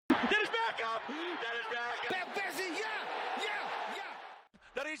Bergkamp. Dennis Bergkamp. Persie, ja!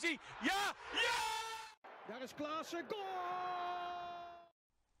 Daar is hij. Ja! Daar is Klaassen, goal!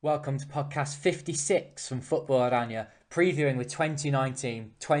 Welcome to podcast 56 from Football Oranje, previewing the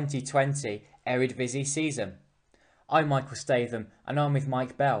 2019-2020 Eredivisie season. I'm Michael Statham and I'm with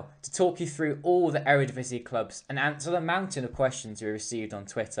Mike Bell to talk you through all the Eredivisie clubs and answer the mountain of questions we received on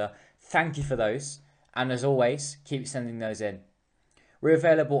Twitter. Thank you for those, and as always, keep sending those in. We're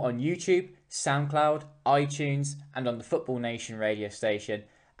available on YouTube, SoundCloud, iTunes and on the Football Nation radio station.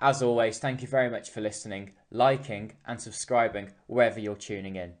 As always, thank you very much for listening, liking and subscribing wherever you're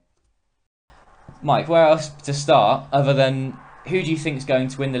tuning in. Mike, where else to start other than who do you think is going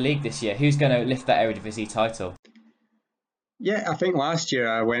to win the league this year? Who's going to lift that Eredivisie title? Yeah, I think last year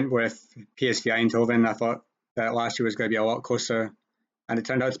I went with PSV Eindhoven. I thought that last year was going to be a lot closer, and it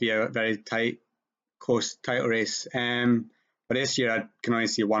turned out to be a very tight, close title race. But this year I can only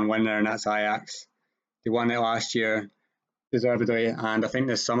see one winner, and that's Ajax. They won it last year deservedly, and I think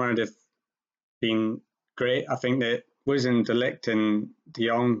this summer they've been great. I think that losing De Ligt and De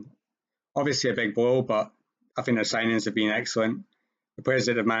Jong, obviously a big blow, but I think their signings have been excellent. The players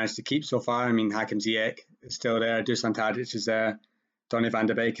that have managed to keep so far, I mean, Hakim Ziyech is still there, Dusan Tadic is there, Donny van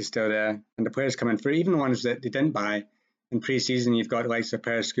de Beek is still there, and the players coming through, even the ones that they didn't buy in pre-season, you've got the likes of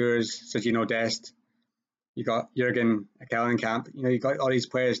Per Skurs, Sergino Dest, you've got Jurgen Kellenkamp, you've got all these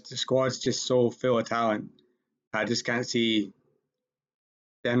players, the squad's just so full of talent. I just can't see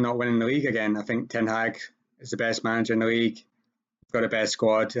them not winning the league again. I think Ten Hag is the best manager in the league, they've got a best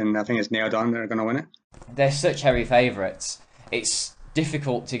squad, and I think it's nailed on they're going to win it. They're such heavy favourites. It's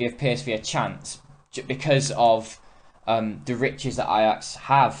difficult to give PSV a chance because of the riches that Ajax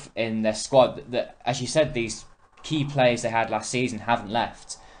have in their squad. That, as you said, these key players they had last season haven't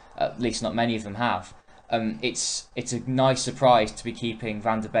left. At least not many of them have. It's a nice surprise to be keeping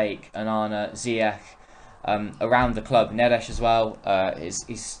Van der Beek, Onana, Ziyech around the club. Neres as well.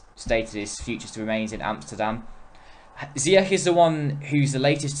 He's stated his future still remains in Amsterdam. Ziyech is the one who's the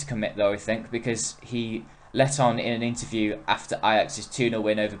latest to commit, though, I think, because he let on in an interview after Ajax's 2-0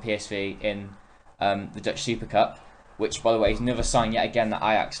 win over PSV in the Dutch Super Cup, which, by the way, is another sign yet again that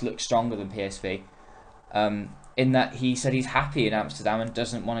Ajax looks stronger than PSV, in that he said he's happy in Amsterdam and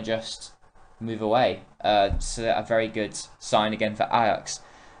doesn't want to just move away. So a very good sign again for Ajax.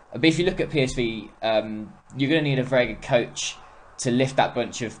 But if you look at PSV, you're going to need a very good coach to lift that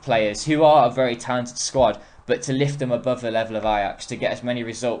bunch of players who are a very talented squad, but to lift them above the level of Ajax, to get as many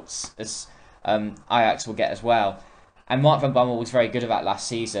results as Ajax will get as well. And Mark van Bommel was very good at that last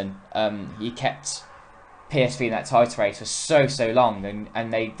season. He kept PSV in that title race for so long,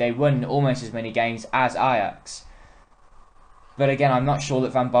 and they won almost as many games as Ajax. But again, I'm not sure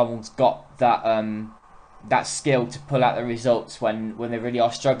that Van Bommel's got that skill to pull out the results when they really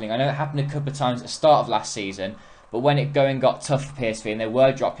are struggling. I know it happened a couple of times at the start of last season, but when it got tough for PSV and they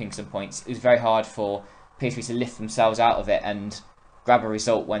were dropping some points, it was very hard for PSV to lift themselves out of it and grab a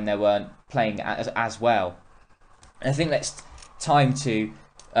result when they weren't playing as well. And I think that's time to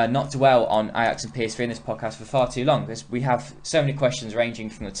not dwell on Ajax and PSV in this podcast for far too long, because we have so many questions ranging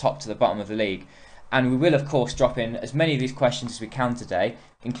from the top to the bottom of the league. And we will, of course, drop in as many of these questions as we can today,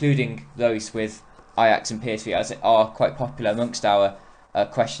 including those with Ajax and PSV, as they are quite popular amongst our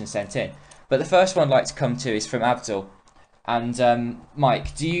questions sent in. But the first one I'd like to come to is from Abdul. And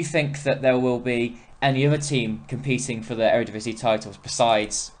Mike, do you think that there will be any other team competing for the Eredivisie titles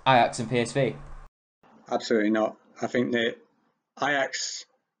besides Ajax and PSV? Absolutely not. I think that Ajax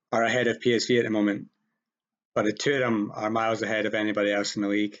are ahead of PSV at the moment, but the two of them are miles ahead of anybody else in the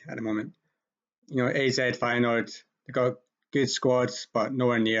league at the moment. AZ, Feyenoord, they've got good squads, but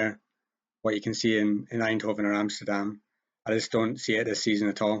nowhere near what you can see in Eindhoven or Amsterdam. I just don't see it this season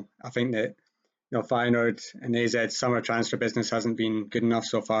at all. I think that Feyenoord and AZ summer transfer business hasn't been good enough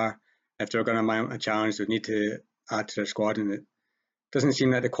so far. If they're going to mount a challenge, they need to add to their squad, and it doesn't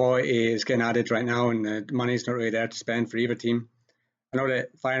seem that the quality is getting added right now, and the money's not really there to spend for either team. I know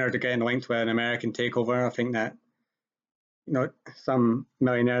that Feyenoord are getting linked with an American takeover. I think that some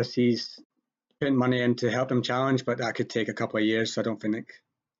millionaire sees putting money in to help them challenge, but that could take a couple of years. So I don't think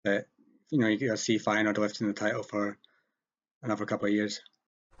that you're going to see Feyenoord lifting the title for another couple of years.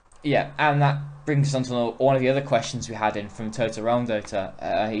 Yeah, and that brings us on to one of the other questions we had in from Toto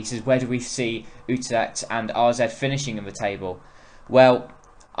Rondota. He says, where do we see Utrecht and RZ finishing in the table? Well,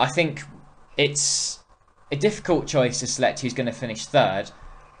 I think it's a difficult choice to select who's going to finish third,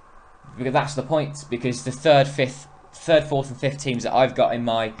 because that's the point, because the third, fourth and fifth teams that I've got in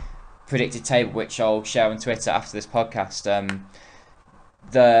my predicted table, which I'll share on Twitter after this podcast,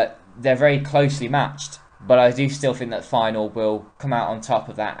 they're very closely matched. But I do still think that Final will come out on top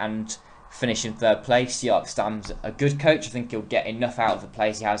of that and finish in third place. Jaap Stam's a good coach. I think he'll get enough out of the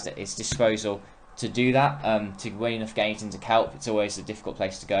players he has at his disposal to do that, to win enough games into Kelp. It's always a difficult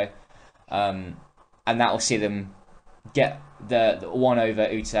place to go. And that will see them get the one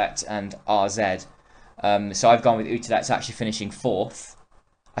over Utrecht and RZ. So I've gone with Utrecht actually finishing fourth.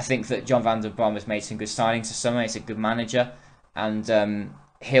 I think that John van der Brom has made some good signings this summer. He's a good manager, and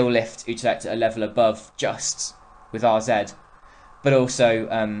he'll lift Utrecht a level above just with RZ. But also,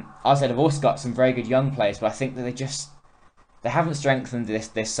 RZ have also got some very good young players, but I think that they haven't strengthened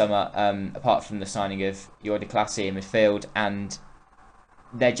this summer, apart from the signing of Jordi Clasie in midfield, and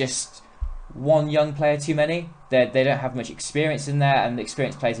they're just one young player too many. They don't have much experience in there, and the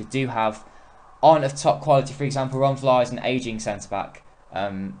experienced players they do have aren't of top quality. For example, Ron Vlaar is an ageing centre-back.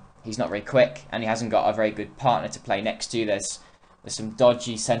 He's not very quick, and he hasn't got a very good partner to play next to. There's some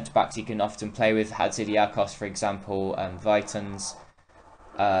dodgy centre-backs you can often play with, Hadzidiakos, for example, Vitens.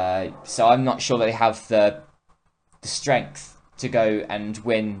 So I'm not sure that they have the strength to go and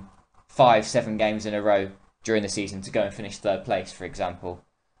win 5-7 games in a row during the season to go and finish third place, for example.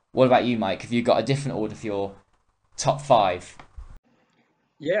 What about you, Mike? Have you got a different order for your top 5?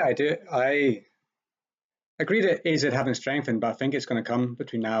 Yeah, I do. I agree that AZ haven't strengthened, but I think it's going to come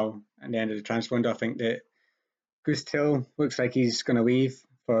between now and the end of the transfer window. I think that Guus Til looks like he's going to leave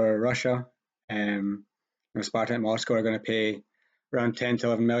for Russia. Spartak Moscow are going to pay around 10 to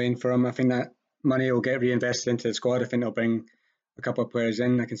 11 million for him. I think that money will get reinvested into the squad. I think they'll bring a couple of players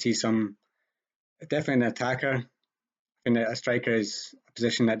in. I can see definitely an attacker. I think that a striker is a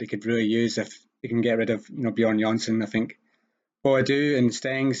position that they could really use if they can get rid of Bjorn Jonsson. I think Boadu and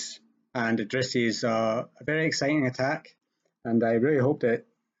Stengs and Idrissi is a very exciting attack, and I really hope that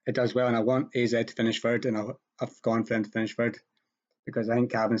it does well, and I want AZ to finish third, and I've gone for them to finish third because I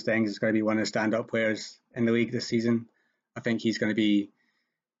think Calvin Stengs is going to be one of the stand-up players in the league this season. I think he's going to be,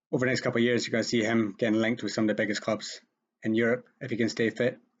 over the next couple of years, you're going to see him getting linked with some of the biggest clubs in Europe if he can stay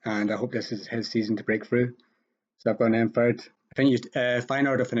fit, and I hope this is his season to break through. So I've gone in third. I think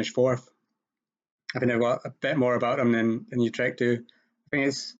Feyenoord will finish fourth. I think I've got a bit more about him than Utrecht do. I think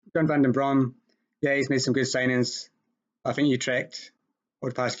it's John van den Brom. Yeah, he's made some good signings. I think Utrecht,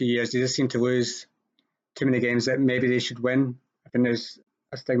 over the past few years, they just seem to lose too many games that maybe they should win. I think there's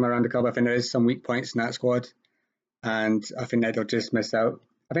a stigma around the club. I think there is some weak points in that squad, and I think that they'll just miss out.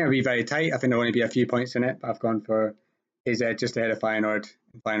 I think it'll be very tight. I think there'll only be a few points in it, but I've gone for AZ just ahead of Feyenoord,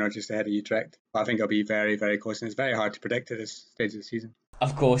 and Feyenoord just ahead of Utrecht. But I think it'll be very, very close, and it's very hard to predict at this stage of the season.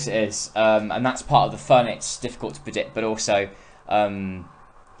 Of course it is, and that's part of the fun. It's difficult to predict, but also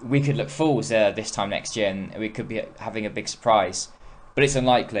we could look fools this time next year, and we could be having a big surprise. But it's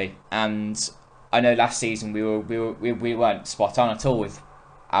unlikely, and I know last season we weren't spot on at all with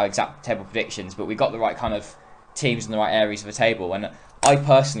our exact table predictions, but we got the right kind of teams in the right areas of the table, and I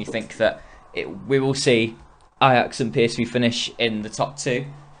personally think that we will see Ajax and PSV finish in the top 2,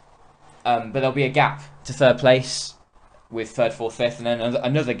 but there'll be a gap to third place with third, fourth, fifth, and then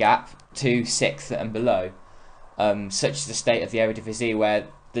another gap to sixth and below. Such is the state of the Eredivisie, where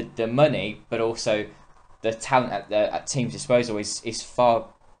the money, but also the talent at teams' disposal is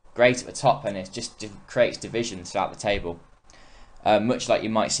far greater at the top, and it just creates divisions throughout the table. Much like you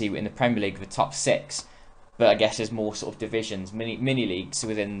might see in the Premier League with the top 6, but I guess there's more sort of divisions, mini leagues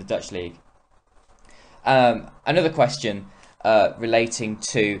within the Dutch league. Another question relating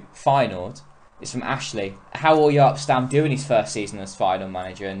to Feyenoord is from Ashley. How will Jaap Stam do in his first season as Feyenoord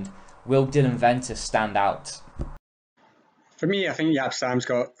manager, and will Dylan Venter stand out? For me, I think Jaap Stam's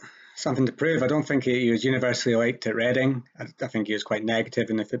got something to prove. I don't think he was universally liked at Reading. I think he was quite negative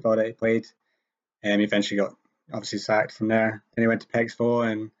in the football that he played. He eventually got obviously sacked from there. Then he went to PEC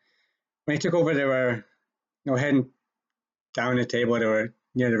Zwolle, and when he took over, they were heading down the table. They were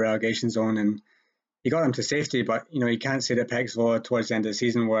near the relegation zone, and he got them to safety. But you can't say that PEC Zwolle towards the end of the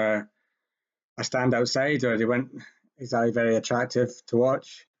season were a standout side, or they weren't exactly very attractive to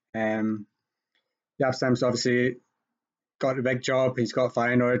watch. Jaap Stam's obviously got a big job. He's got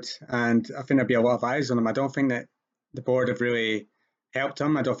Feyenoord, and I think there'll be a lot of eyes on him. I don't think that the board have really helped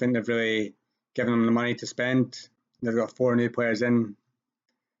him. I don't think they've really given him the money to spend. They've got 4 new players in,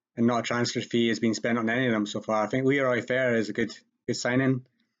 and not a transfer fee has been spent on any of them so far. I think Leroy Fer is a good signing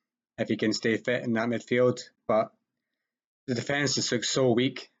if he can stay fit in that midfield, but the defence just looks so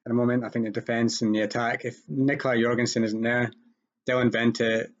weak at the moment. I think the defence and the attack, if Nikolaj Jorgensen isn't there, Dylan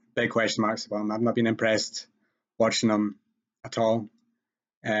Venter, big question marks about him. I've not been impressed watching him at all.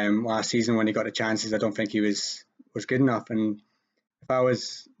 Last season when he got the chances, I don't think he was good enough. And if I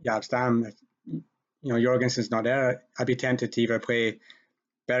was Jaap Stam, if Jorgensen's not there, I'd be tempted to either play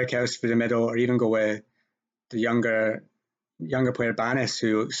Berghuis through the middle or even go with the younger younger player Banis,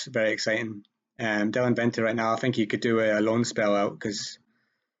 who looks very exciting. Dylan Venter right now, I think he could do a loan spell out because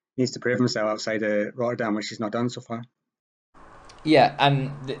he needs to prove himself outside of Rotterdam, which he's not done so far. Yeah,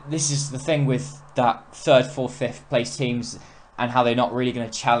 and this is the thing with that third, fourth, fifth place teams and how they're not really going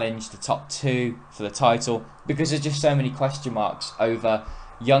to challenge the top two for the title because there's just so many question marks over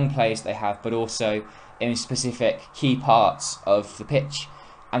young players they have, but also in specific key parts of the pitch.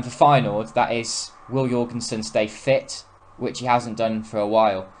 And for Feyenoord, that is, will Jorgensen stay fit, which he hasn't done for a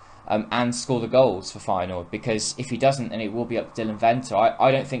while, and score the goals for Feyenoord? Because if he doesn't, then it will be up to Dylan Venter. I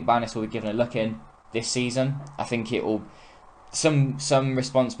don't think Banis will be given a look in this season. I think it will... Some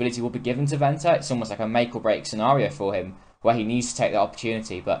responsibility will be given to Venter. It's almost like a make or break scenario for him where he needs to take the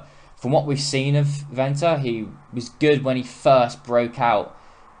opportunity. But from what we've seen of Venter, he was good when he first broke out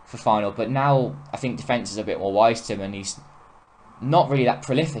for Feyenoord. But now I think defence is a bit more wise to him, and he's not really that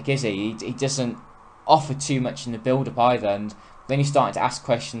prolific, is he? He doesn't offer too much in the build-up either. And then he's starting to ask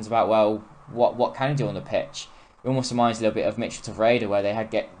questions about, well, what can he do on the pitch? It almost reminds a little bit of Mitchell Tavreda,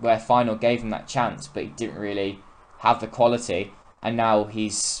 where Feyenoord gave him that chance, but he didn't really have the quality, and now he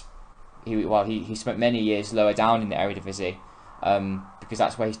spent many years lower down in the Eredivisie, because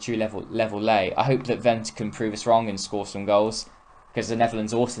that's where his true level lay. I hope that Venter can prove us wrong and score some goals, because the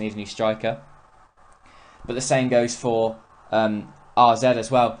Netherlands also need a new striker. But the same goes for RZ as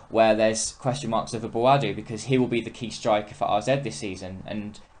well, where there's question marks over Boadu, because he will be the key striker for RZ this season,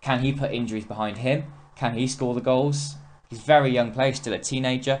 and can he put injuries behind him? Can he score the goals? He's a very young player, still a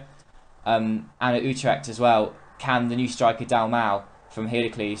teenager. And at Utrecht as well, can the new striker Dalmau from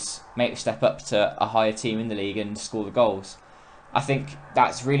Heracles make the step up to a higher team in the league and score the goals? I think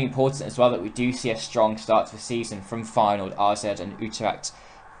that's really important as well, that we do see a strong start to the season from Feyenoord, RZ and Utrecht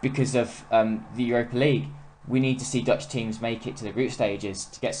because of the Europa League. We need to see Dutch teams make it to the group stages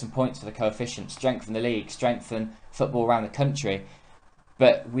to get some points for the coefficient, strengthen the league, strengthen football around the country.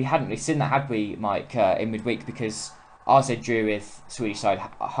 But we hadn't really seen that, had we, Mike, in midweek, because RZ drew with Swedish side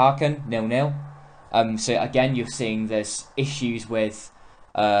Häcken 0-0. So again, you're seeing there's issues with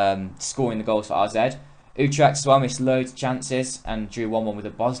scoring the goals for RZ. Utrecht as well missed loads of chances and drew 1-1 with a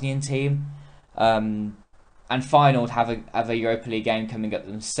Bosnian team. And Feyenoord have a Europa League game coming up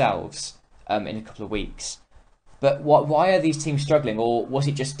themselves in a couple of weeks. But why are these teams struggling? Or was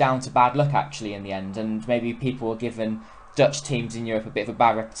it just down to bad luck actually in the end? And maybe people were given Dutch teams in Europe a bit of a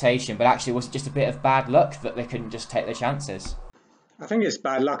bad reputation, but actually was it just a bit of bad luck that they couldn't just take their chances? I think it's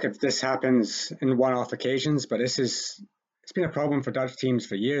bad luck if this happens in one-off occasions, but it's been a problem for Dutch teams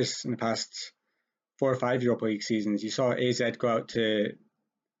for years in the past 4 or 5 Europa League seasons. You saw AZ go out to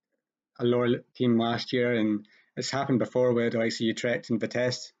a lower team last year, and it's happened before with the likes of Utrecht and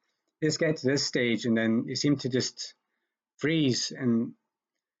Vitesse. They just get to this stage and then they seem to just freeze. And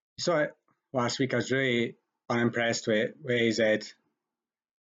you saw it last week. I was really unimpressed with AZ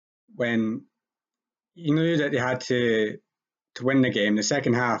when you knew that they had to win the game. The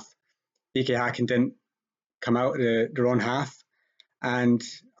second half, BK Häcken didn't come out of their own half, and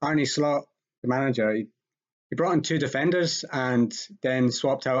Arne Slot, the manager, he brought in 2 defenders and then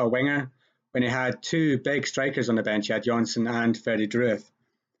swapped out a winger when he had 2 big strikers on the bench. He had Johnson and Ferdy Druith.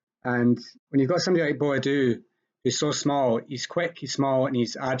 And when you've got somebody like Boadu, who's so small, he's quick, he's small, and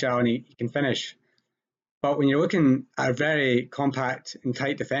he's agile, and he can finish. But when you're looking at a very compact and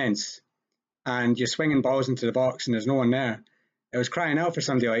tight defence, and you're swinging balls into the box and there's no one there, it was crying out for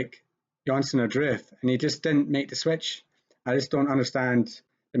somebody like Johnson or Druith, and he just didn't make the switch. I just don't understand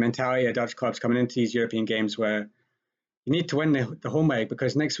the mentality of Dutch clubs coming into these European games where you need to win the home leg,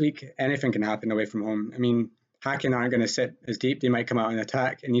 because next week anything can happen away from home. I mean, Häcken aren't going to sit as deep. They might come out and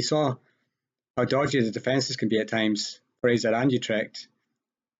attack. And you saw how dodgy the defences can be at times for AZ and Utrecht.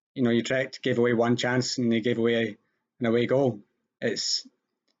 You know, Utrecht gave away 1 chance and they gave away an away goal. It's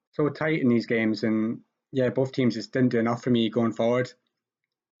so tight in these games. And yeah, both teams just didn't do enough for me going forward.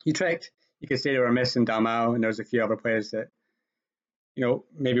 Utrecht, you could say they were missing Dalmau, and there was a few other players that, you know,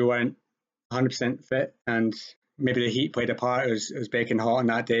 maybe weren't 100% fit, and maybe the heat played a part. It was baking hot on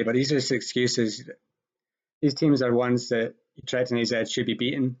that day. But these are just excuses. These teams are ones that Utrecht and AZ should be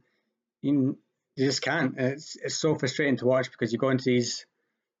beaten. You just can't. It's so frustrating to watch, because you go into these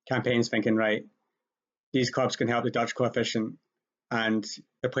campaigns thinking, right, these clubs can help the Dutch coefficient, and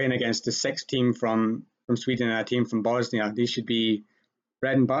they're playing against the 6th team from Sweden and a team from Bosnia. These should be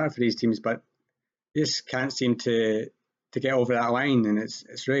bread and butter for these teams, but they just can't seem to get over that line, and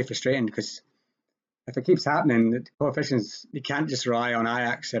it's really frustrating, because if it keeps happening, the coefficients, you can't just rely on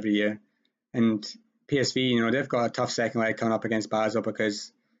Ajax every year. And PSV, you know, they've got a tough second leg coming up against Basel,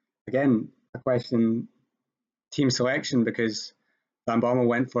 because, again, I question team selection, because Van Bommel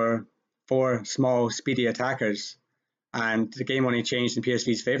went for 4 small, speedy attackers, And the game only changed in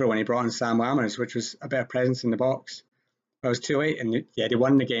PSV's favour when he brought in Sam Lammers, which was a better presence in the box. But it was too late, and yeah, they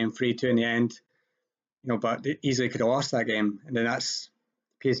won the game 3-2 in the end. But they easily could have lost that game, and then that's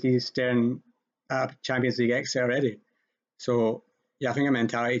PSV staring at a Champions League exit already. So yeah, I think a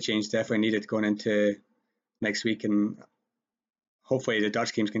mentality change definitely needed going into next week, and hopefully the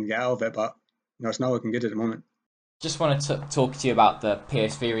Dutch teams can get out of it. But it's not looking good at the moment. Just want to talk to you about the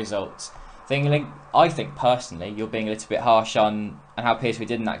PSV results. I think personally you're being a little bit harsh on how PSV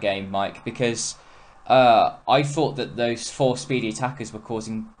did in that game, Mike, because I thought that those 4 speedy attackers were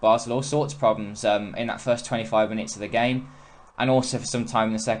causing Basel all sorts of problems in that first 25 minutes of the game, and also for some time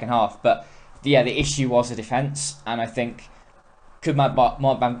in the second half. But yeah, the issue was the defence, and I think could Mark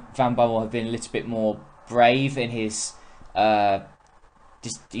Van Bommel have been a little bit more brave in his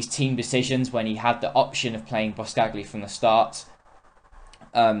team decisions when he had the option of playing Boscagli from the start.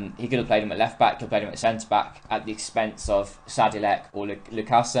 He could have played him at left back, could have played him at centre back at the expense of Sadilek or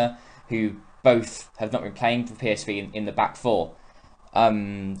Lukasa, who both have not been playing for PSV in the back 4.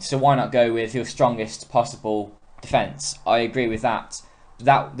 So why not go with your strongest possible defence? I agree with that.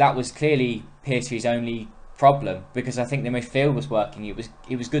 That was clearly PSV's only problem, because I think the midfield was working.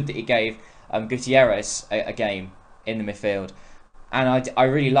 It was good that he gave Gutierrez a game in the midfield. And I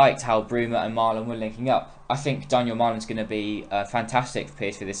really liked how Bruma and Marlon were linking up. I think Daniel Marlon's going to be fantastic for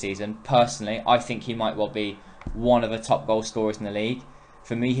PSV this season. Personally, I think he might well be one of the top goal scorers in the league.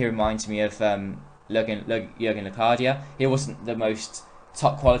 For me, he reminds me of Jurgen Locadia. He wasn't the most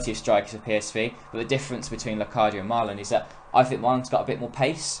top quality of strikers of PSV, but the difference between Locadia and Marlon is that I think Marlon's got a bit more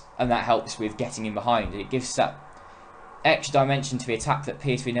pace, and that helps with getting in behind. It gives that extra dimension to the attack that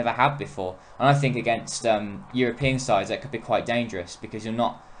PSV never had before. And I think against European sides that could be quite dangerous, because you're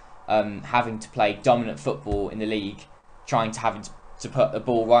not having to play dominant football in the league, having to put the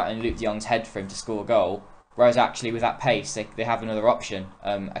ball right on Luke de Jong's head for him to score a goal. Whereas actually with that pace, they have another option,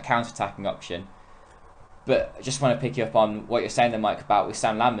 a counter-attacking option. But I just want to pick you up on what you're saying there, Mike, about with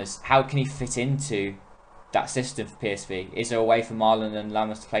Sam Lammers. How can he fit into that system for PSV? Is there a way for Marlon and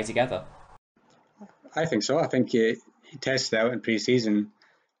Lammers to play together? I think so. I think he tested out in pre-season.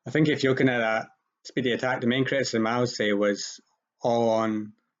 I think if you're looking at a speedy attack, the main criticism I would say was all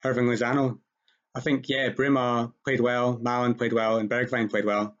on Hirving Lozano. I think, Bruma played well, Marlon played well, and Bergwijn played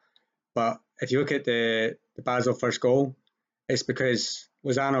well. But if you look at the Basel first goal, it's because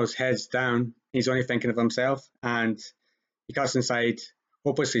Lozano's head's down. He's only thinking of himself, and he cuts inside,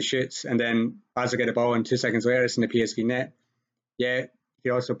 hopelessly shoots, and then Basel get the ball, and 2 seconds later it's in the PSV net. Yeah, he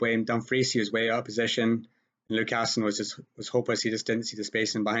also blamed Dumfries. He was way out of position, and Lucassen was hopeless. He just didn't see the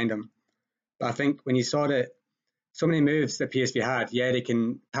spacing behind him. But I think when you saw that so many moves that PSV had, they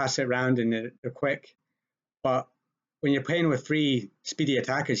can pass it around and they're quick, but when you're playing with 3 speedy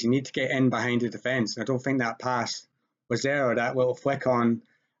attackers, you need to get in behind the defence. And I don't think that pass was there, or that little flick on.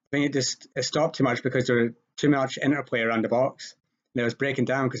 I think it stopped too much because there was too much interplay around the box. And it was breaking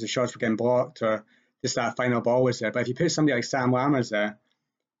down because the shots were getting blocked, or just that final ball was there. But if you put somebody like Sam Lammers there,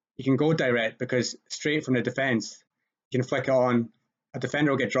 you can go direct, because straight from the defence, you can flick it on. A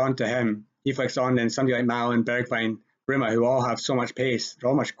defender will get drawn to him. He flicks on, then somebody like Marlon, Bergwijn, Bruma, who all have so much pace, they're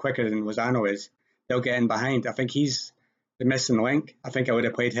all much quicker than Lozano is. They'll get in behind. I think he's the missing link. I think I would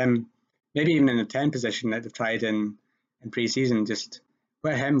have played him maybe even in the 10 position that they've tried in pre-season. Just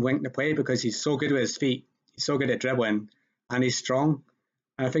let him wing the play, because he's so good with his feet. He's so good at dribbling, and he's strong.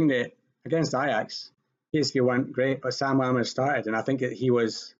 And I think that against Ajax, PSV weren't great, but Sam Lammers started, and I think that he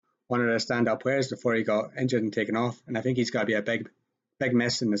was one of their standout players before he got injured and taken off. And I think he's got to be a big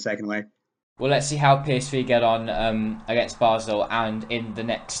miss in the second leg. Well, let's see how PSV get on against Basel and in the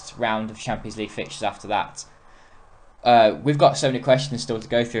next round of Champions League fixtures after that. We've got so many questions still to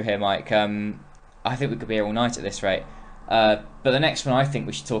go through here, Mike. I think we could be here all night at this rate. But the next one I think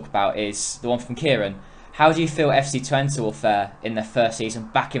we should talk about is the one from Kieran. How do you feel FC Twente will fare in their first season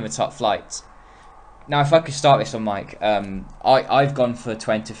back in the top flight? Now, if I could start this one, Mike, I've gone for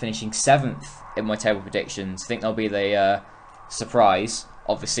Twente finishing 7th in my table predictions. I think they'll be the surprise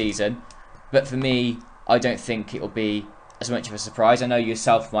of the season. But for me, I don't think it'll be as much of a surprise. I know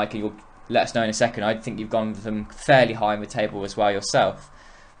yourself, Mike, and you'll let us know in a second. I think you've gone with them fairly high in the table as well yourself.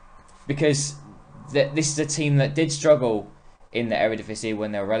 Because this is a team that did struggle in the Eredivisie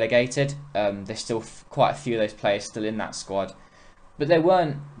when they were relegated. There's still quite a few of those players still in that squad. But they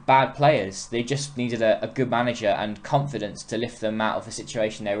weren't bad players. They just needed a good manager and confidence to lift them out of the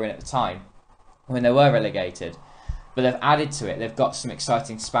situation they were in at the time when they were relegated. But they've added to it. They've got some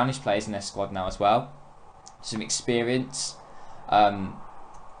exciting Spanish players in their squad now as well. Some experience.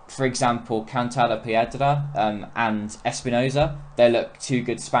 For example, Cantala Piedra and Espinosa. They look 2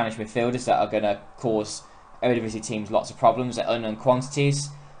 good Spanish midfielders that are going to cause Eredivisie teams lots of problems at unknown quantities.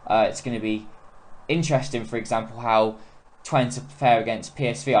 It's going to be interesting, for example, how Twente fare against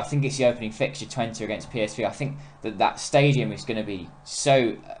PSV. I think it's the opening fixture, Twente against PSV. I think that stadium is going to be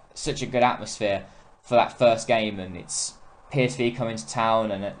such a good atmosphere for that first game, and it's PSV coming to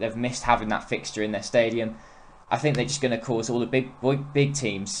town, and they've missed having that fixture in their stadium. I think they're just going to cause all the big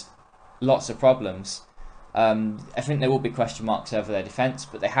teams lots of problems. I think there will be question marks over their defence,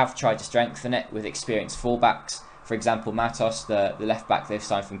 but they have tried to strengthen it with experienced fullbacks. For example, Matos, the left back they've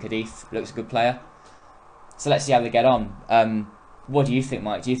signed from Cadiz, looks a good player. So let's see how they get on. What do you think,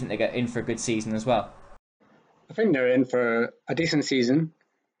 Mike? Do you think they get in for a good season as well? I think they're in for a decent season.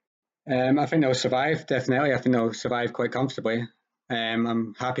 I think they'll survive, definitely. I think they'll survive quite comfortably.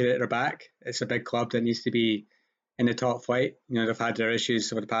 I'm happy that they're back. It's a big club that needs to be in the top flight. They've had their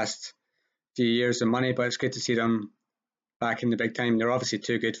issues over the past few years of money, but it's good to see them back in the big time. They're obviously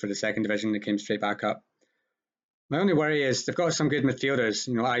too good for the second division. They came straight back up. My only worry is they've got some good midfielders.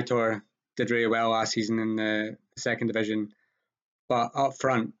 Aitor did really well last season in the second division, but up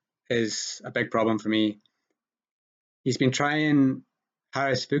front is a big problem for me. He's been trying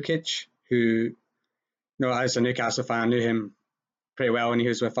Haris Vukic, who, as a Newcastle fan, I knew him pretty well when he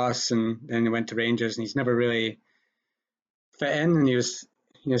was with us, and then he went to Rangers, and he's never really fit in, and he was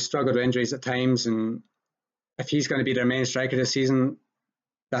struggled with injuries at times. And if he's going to be their main striker this season,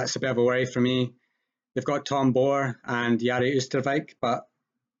 that's a bit of a worry for me. They've got Tom Boer and Jari Oosterwijk, but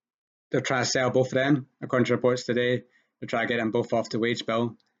they're trying to sell both of them, according to reports today. They're trying to get them both off the wage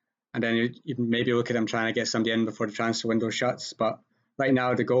bill, and then you maybe look at them trying to get somebody in before the transfer window shuts. But right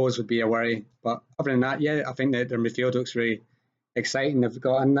now, the goals would be a worry. But other than that, yeah, I think that their midfield looks really exciting. They've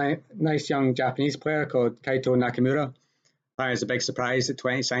got a nice young Japanese player called Kaito Nakamura. I think it's a big surprise that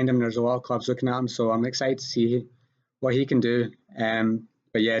Twente signed him. There's a lot of clubs looking at him, so I'm excited to see what he can do.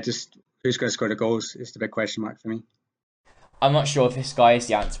 But yeah, just who's going to score the goals is the big question mark for me. I'm not sure if this guy is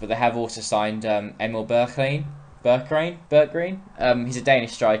the answer, but they have also signed Emil Berggreen. He's a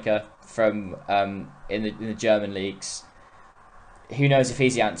Danish striker from in the German leagues. Who knows if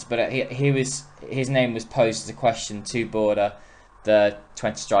he's the answer? But his name was posed as a question to Border, the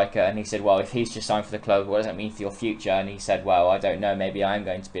Twente striker, and he said, well, if he's just signed for the club, what does that mean for your future? And he said, well, I don't know, maybe I'm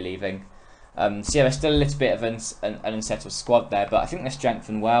going to be leaving. So yeah, there's still a little bit of an unsettled squad there, but I think they're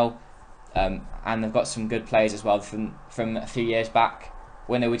strengthened well, and they've got some good players as well from a few years back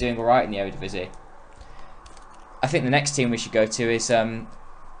when they were doing alright in the Eredivisie. I think the next team we should go to is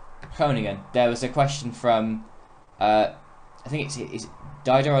Groningen. There was a question from, I think it's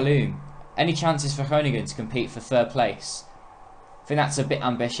Dider Alum. Any chances for Groningen to compete for third place? I think that's a bit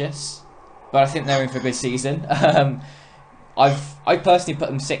ambitious, but I think they're in for a good season. I personally put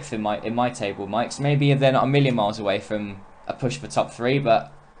them sixth in my table, Mike. So maybe they're not a million miles away from a push for top three,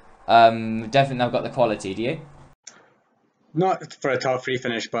 but definitely they've got the quality. Do you? Not for a top three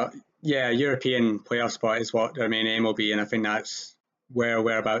finish, but yeah, European playoff spot is what their main aim will be, and I think that's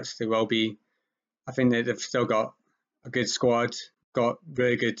whereabouts they will be. I think that they've still got a good squad, got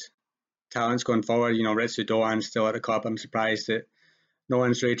really good talents going forward. Ritsu Doan's still at the club. I'm surprised that no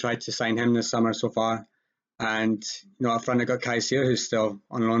one's really tried to sign him this summer so far. And up front, they've got Kaiser, who's still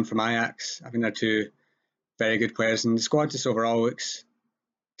on loan from Ajax. I think they're two very good players, and the squad just overall looks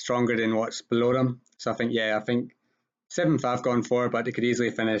stronger than what's below them. So I think 7th I've gone for, but they could easily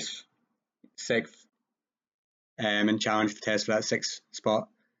finish 6th and challenge for test for that 6th spot.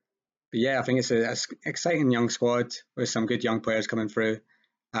 But yeah, I think it's an exciting young squad with some good young players coming through,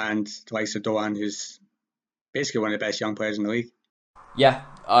 and the likes of Doan, who's basically one of the best young players in the league. Yeah,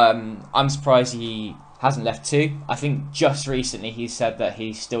 I'm surprised he hasn't left too. I think just recently he said that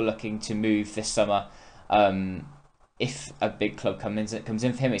he's still looking to move this summer. If a big club comes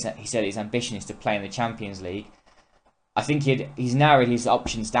in for him, he said his ambition is to play in the Champions League. I think he's narrowed his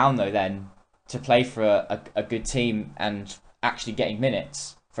options down though then to play for a good team and actually getting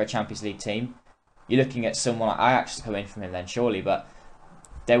minutes for a Champions League team. You're looking at someone like Ajax to come in from him then surely, but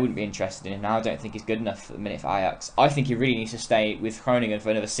they wouldn't be interested in him now. I don't think he's good enough for the minute for Ajax. I think he really needs to stay with Groningen for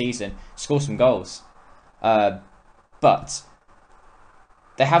another season, score some goals. But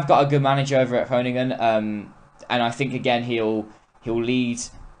they have got a good manager over at Groningen, and I think again he'll lead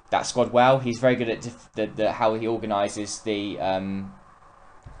that squad well. He's very good at how he organises his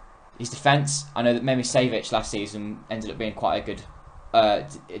defence. I know that Memi Savic last season ended up being quite a good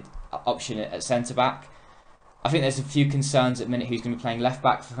option at centre back. I think there's a few concerns at the minute who's going to be playing left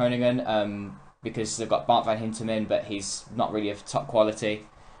back for Groningen, because they've got Bart van Hintem in, but he's not really of top quality.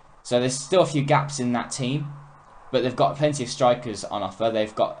 So there's still a few gaps in that team, but they've got plenty of strikers on offer.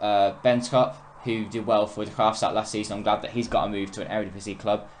 They've got Bentrop, who did well for the Graafschap last season. I'm glad that he's got a move to an Eredivisie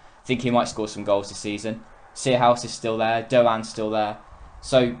club. I think he might score some goals this season. Searhouse is still there, Doan's still there.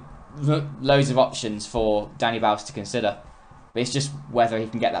 So loads of options for Danny Bowes to consider. But it's just whether he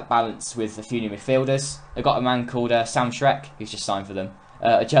can get that balance with a few new midfielders. They've got a man called Sam Schreck, who's just signed for them,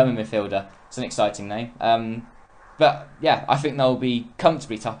 a German midfielder. It's an exciting name. But yeah, I think they'll be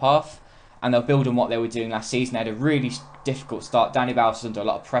comfortably top half, and they'll build on what they were doing last season. They had a really difficult start. Danny Bowes was under a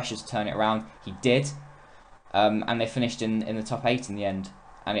lot of pressure to turn it around. He did. And they finished in the top 8 in the end.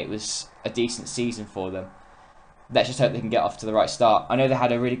 And it was a decent season for them. Let's just hope they can get off to the right start. I know they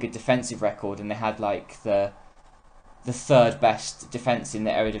had a really good defensive record, and they had like the third best defence in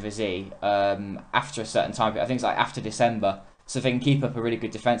the Eredivisie after a certain time. I think it's like after December. So if they can keep up a really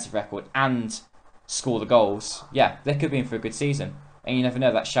good defensive record and score the goals, yeah, they could be in for a good season. And you never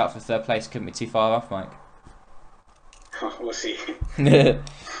know, that shout for third place couldn't be too far off, Mike. We'll see.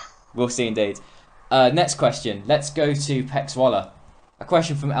 We'll see indeed. Next question. Let's go to Pek Zwolle. A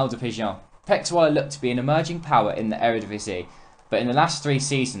question from Elder Pigeon. Pek Zwolle looked to be an emerging power in the Eredivisie, but in the last 3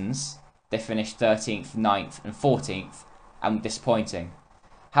 seasons, they finished 13th, 9th and 14th, and were disappointing.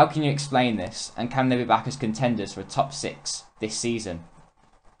 How can you explain this, and can they be back as contenders for a top 6 this season?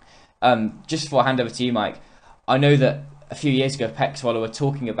 Just before I hand over to you, Mike, I know that a few years ago, Pek Zwolle were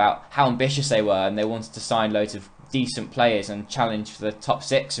talking about how ambitious they were, and they wanted to sign loads of decent players and challenge for the top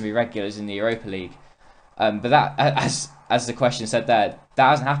 6 and be regulars in the Europa League. But that, as the question said there, that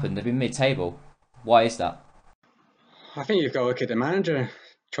hasn't happened. They've been mid-table. Why is that? I think you've got to look at the manager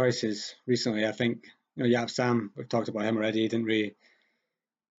choices recently. I think, Jaap Stam, we've talked about him already, he didn't really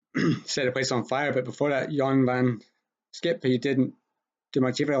set the place on fire. But before that, Jon van Schip, he didn't do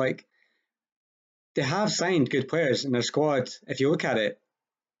much either. Like, they have signed good players in their squad. If you look at it,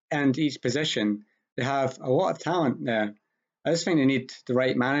 and each position, they have a lot of talent there. I just think they need the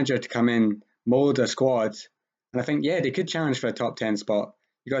right manager to come in, mould a squad. And I think, yeah, they could challenge for a top 10 spot.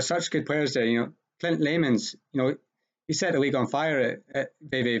 You've got such good players there. Clint Leemans, he set the league on fire at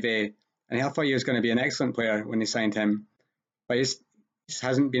VVV, and I thought he was going to be an excellent player when they signed him. But he just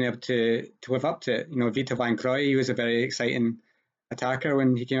hasn't been able to live up to it. Vito van Krooij, he was a very exciting attacker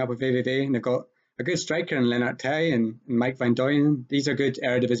when he came up with VVV, and they've got a good striker in Lennart Terry and Mike van Duinen. These are good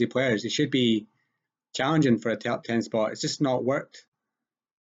Eredivisie players. They should be challenging for a top 10 spot. It's just not worked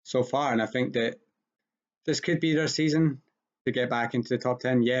so far, and I think that this could be their season to get back into the top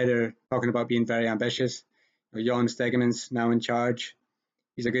 10. Yeah, they're talking about being very ambitious. Jon Stegeman's now in charge.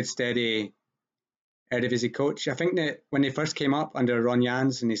 He's a good, steady Eredivisie coach. I think that when they first came up under Ron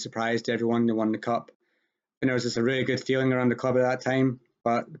Jans and they surprised everyone, they won the cup, and there was just a really good feeling around the club at that time.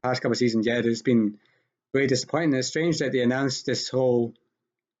 But the past couple of seasons, yeah, there's been really disappointing. It's strange that they announced this whole,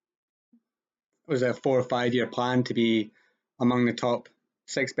 was a 4 or 5 year plan to be among the top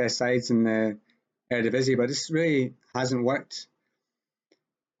 6 best sides in the Eredivisie, but this really hasn't worked.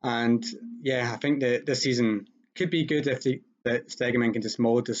 And yeah, I think that this season could be good if that Stegeman can just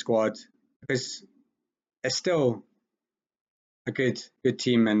mould the squad, because it's still a good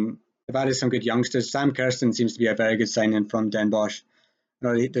team, and they've added some good youngsters. Sam Kirsten seems to be a very good signing from Den Bosch.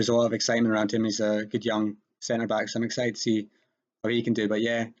 There's a lot of excitement around him. He's a good young centre back, so I'm excited to see what he can do. But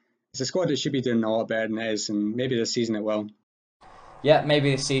yeah, it's a squad that should be doing a lot better than it is, and maybe this season it will. Yeah,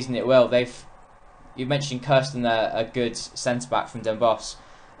 maybe this season it will. You mentioned Kirsten there, a good centre back from Den Bosch.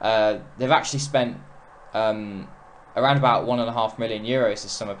 They've actually spent around about €1.5 million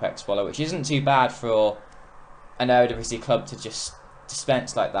this summer, Pek Zwolle, which isn't too bad for an Eredivisie club to just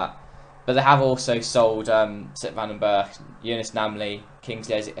dispense like that. But they have also sold Sepp van den Berg, Jonas Namli,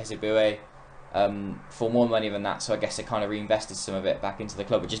 Kingsley Ezebue for more money than that. So I guess they kind of reinvested some of it back into the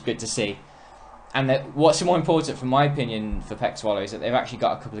club, which is good to see. And what's more important, from my opinion, for Pek Zwolle is that they've actually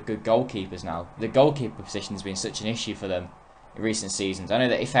got a couple of good goalkeepers now. The goalkeeper position has been such an issue for them in recent seasons. I know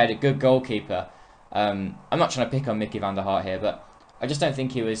that if they had a good goalkeeper, I'm not trying to pick on Mickey van der Hart here, but I just don't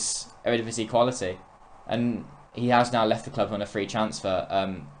think he was Eredivisie quality. And he has now left the club on a free transfer.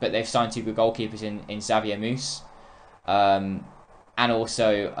 But they've signed 2 good goalkeepers in Xavier Moos, and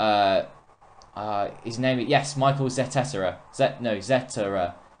also his name, yes, Michael Zetterer.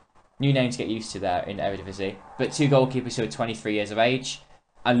 Zetterer. New name to get used to there in Eredivisie. But 2 goalkeepers who are 23 years of age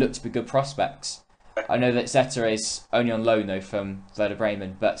and look to be good prospects. I know that Zetterer is only on loan though from Werder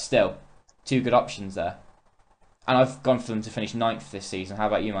Bremen, but still, 2 good options there. And I've gone for them to finish 9th this season. How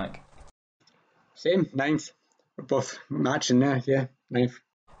about you, Mike? Same, 9th. We're both matching there, yeah, 9th.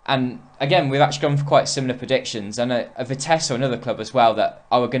 And again, we've actually gone for quite similar predictions. And a Vitesse, another club as well, that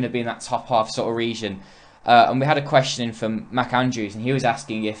are going to be in that top half sort of region. And we had a question in from Mac Andrews, and he was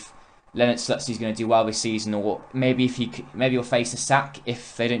asking if Leonard Slutsy's going to do well this season, or maybe he'll face a sack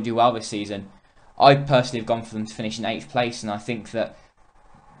if they don't do well this season. I personally have gone for them to finish in 8th place, and I think that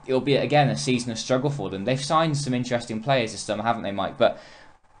it'll be again a season of struggle for them. They've signed some interesting players this summer, haven't they, Mike? But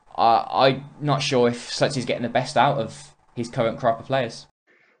I'm not sure if Slutsy's getting the best out of his current crop of players.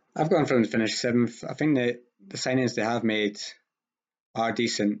 I've gone for them to finish 7th. I think that the signings they have made are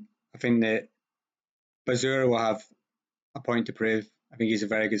decent. I think that Bazura will have a point to prove. I think he's a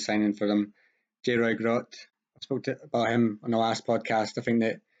very good signing for them. J. Roy Grott, I spoke about him on the last podcast. I think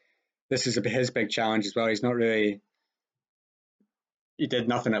that this is his big challenge as well. He's not really... He did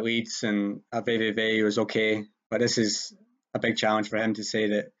nothing at Leeds, and at VVV he was okay. But this is a big challenge for him to say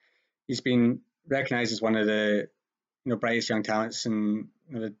that he's been recognised as one of the brightest young talents, and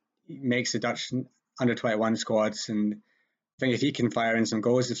he makes the Dutch under-21 squads. And I think if he can fire in some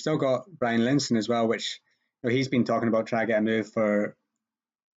goals, they've still got Brian Linson as well, which he's been talking about trying to get a move for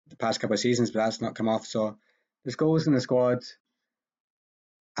the past couple of seasons, but that's not come off. So there's goals in the squad,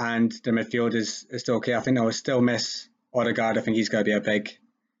 and the midfield is still okay. I think they'll still miss Odegaard. I think he's going to be a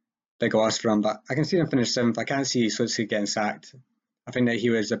big loss for him, but I can see them finish 7th. I can't see Slutsky getting sacked. I think that he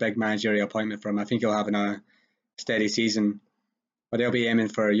was a big managerial appointment for him. I think he'll have a steady season, but they'll be aiming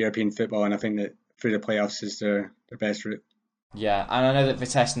for European football, and I think that through the playoffs is their best route. Yeah, and I know that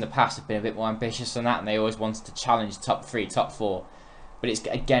Vitesse in the past have been a bit more ambitious than that, and they always wanted to challenge top 3, top 4. But it's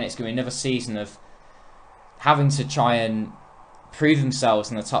going to be another season of having to try and prove themselves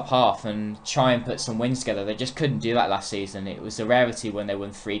in the top half and try and put some wins together. They just couldn't do that last season. It was a rarity when they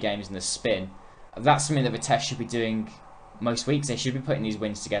won 3 games in the spin. That's something that Vitesse should be doing most weeks. They should be putting these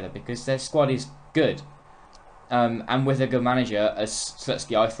wins together because their squad is good. And with a good manager, as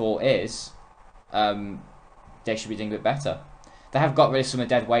Slutsky I thought is, they should be doing a bit better. They have got rid of some of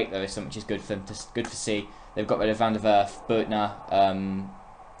the dead weight though, which is good for them. Good to see. They've got rid of Van der Werf, Butner,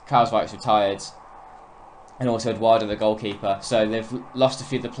 Karlswijk's retired, and also Eduardo, the goalkeeper. So they've lost a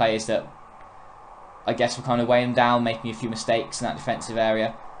few of the players that I guess were kind of weighing them down, making a few mistakes in that defensive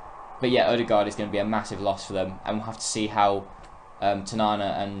area. But yeah, Odegaard is going to be a massive loss for them, and we'll have to see how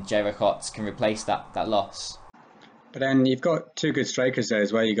Tanana and J. Roy can replace that loss. But then you've got 2 good strikers there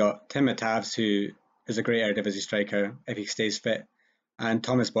as well. You got Tim Matavs, who is a great Eredivisie striker if he stays fit, and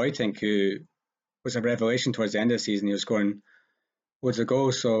Thomas Boytink, who was a revelation towards the end of the season. He was scoring loads of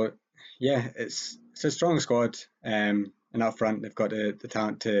goals. So yeah, it's a strong squad, and up front they've got the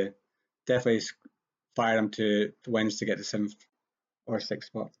talent to definitely fire them to wins to get the 7th or 6th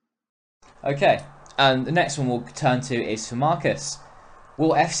spot. Okay, and the next one we'll turn to is for Marcus.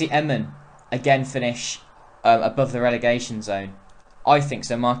 Will FC Emmen again finish above the relegation zone? I think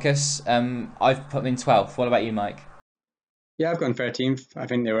so, Marcus. I've put them in 12th. What about you, Mike? Yeah, I've gone 13th. I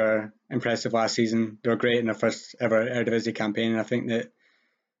think they were impressive last season. They were great in their first ever Eredivisie campaign, and I think that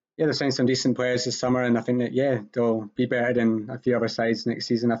they've signed some decent players this summer, and I think that they'll be better than a few other sides next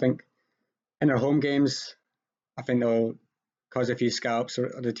season. I think in their home games, I think they'll cause a few scalps or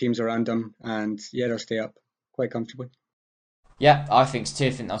the teams around them, and they'll stay up quite comfortably. Yeah, I think so too.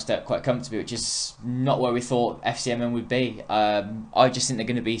 I think they'll stay up quite comfortably, which is not where we thought FC Emmen would be. I just think they're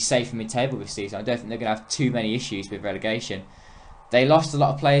going to be safe in mid-table this season. I don't think they're going to have too many issues with relegation. They lost a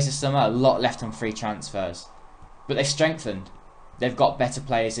lot of players this summer, a lot left on free transfers, but they've strengthened. They've got better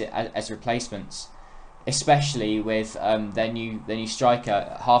players as replacements, especially with their new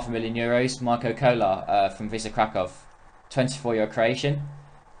striker, €500,000, Marko Kolar from Wisła Krakow, 24-year Croatian.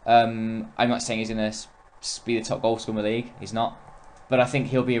 I'm not saying he's going to be the top goal scorer in the league. He's not, but I think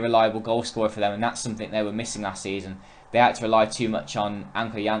he'll be a reliable goal scorer for them, and that's something they were missing last season. They had to rely too much on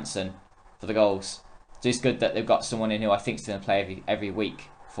Anko Janssen for the goals. So it's good that they've got someone in who I think is going to play every week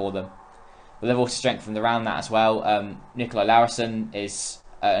for them. But they've also strengthened around that as well. Nikolai Laursen is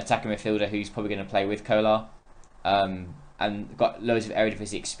an attacking midfielder who's probably going to play with Kolar, and got loads of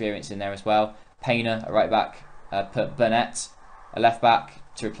Eredivisie experience in there as well. Payner, a right back, put Burnett, a left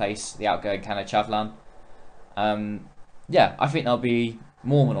back, to replace the outgoing Kano Chavlan. I think they'll be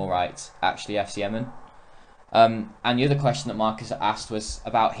more than alright, actually, FC Emmen. And the other question that Marcus asked was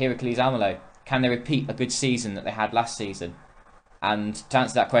about Heracles Almelo. Can they repeat a good season that they had last season? And to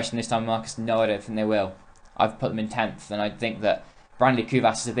answer that question this time, Marcus, no, I don't think they will. I've put them in 10th, and I think that Brandy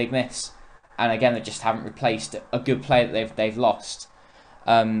Kuvas is a big miss. And again, they just haven't replaced a good player that they've lost.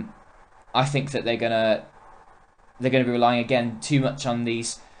 I think that they're gonna be relying again too much on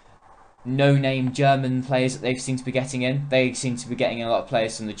these no-name German players that they seem to be getting in. They seem to be getting in a lot of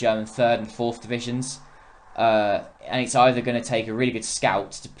players from the German 3rd and 4th divisions. And it's either going to take a really good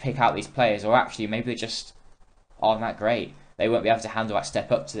scout to pick out these players, or actually maybe they just aren't that great. They won't be able to handle that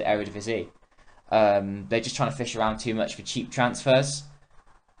step up to the Eredivisie. They're just trying to fish around too much for cheap transfers.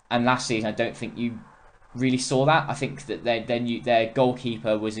 And last season, I don't think you really saw that. I think that their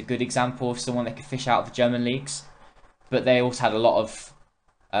goalkeeper was a good example of someone that could fish out of the German leagues. But they also had a lot of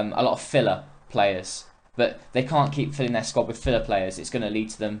a lot of filler players. But they can't keep filling their squad with filler players. It's going to lead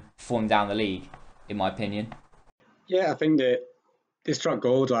to them falling down the league, in my opinion. Yeah, I think that they struck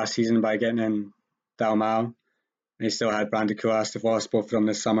gold last season by getting in Dalmau, and they still had Brandon Kuas, DeVos, both of them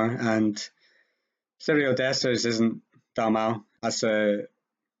this summer. And Cyril Dessers isn't Dalmau. That's a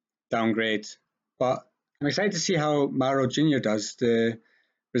downgrade. But I'm excited to see how Mauro Jr. does, the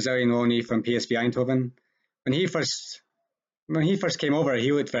Brazilian loanee from PSV Eindhoven. When he first came over,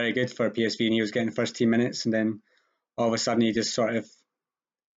 he looked very good for PSV, and he was getting first team minutes, and then all of a sudden he just sort of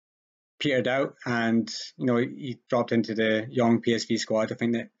petered out, and he dropped into the young PSV squad. I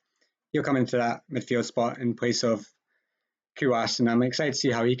think that he'll come into that midfield spot in place of Kuas, and I'm excited to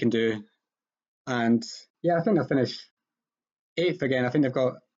see how he can do. And yeah, I think they'll finish 8th again. I think they've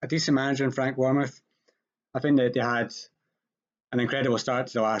got a decent manager in Frank Wormuth. I think that they had an incredible start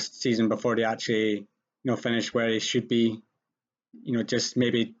to the last season before they actually finished where they should be,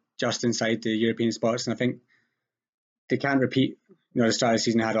 just inside the European spots. And I think they can't repeat the start of the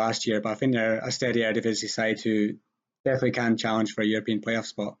season they had last year, but I think they're a steady Eredivisie side who definitely can challenge for a European playoff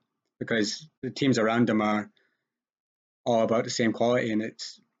spot, because the teams around them are all about the same quality, and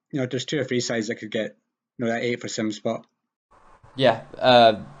it's there's 2 or 3 sides that could get that 8th or 7th spot. Yeah,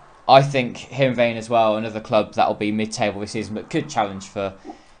 I think Heerenveen as well, another club that will be mid-table this season but could challenge for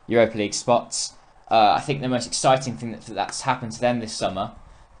Europa League spots. I think the most exciting thing that's happened to them this summer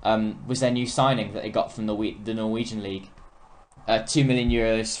was their new signing that they got from the Norwegian league. €2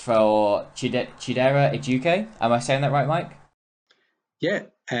 million for Chidera Ejuke. Am I saying that right, Mike? Yeah,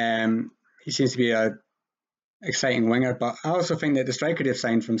 he seems to be a exciting winger, but I also think that the striker they've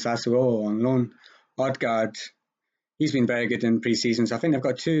signed from Sassuolo on loan, Odgaard, he's been very good in pre-season. So I think they've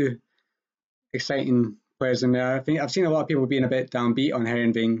got 2 exciting players in there. I think I've seen a lot of people being a bit downbeat on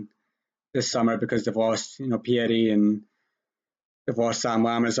Heerenveen this summer because they've lost, Pieri, and they've lost Sam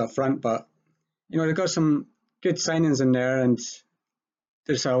Lammers up front, but they've got some good signings in there, and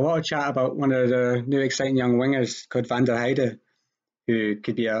there's a lot of chat about one of the new exciting young wingers called Van der Heide, who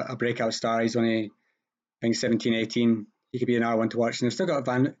could be a breakout star. He's only, I think, 17, 18. He could be another one to watch. And they've still got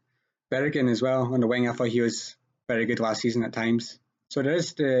Van Bergen as well on the wing. I thought he was very good last season at times. So there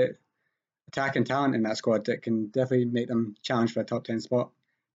is the attacking talent in that squad that can definitely make them challenge for a top 10 spot.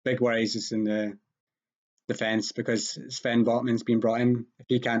 Big worries is in the defence, because Sven Botman's been brought in. If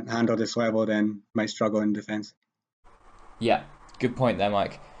he can't handle this level, then he might struggle in defence. Yeah, good point there,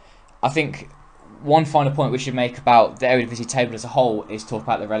 Mike. I think one final point we should make about the Eredivisie table as a whole is talk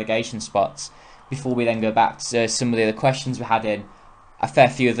about the relegation spots before we then go back to some of the other questions we had in. A fair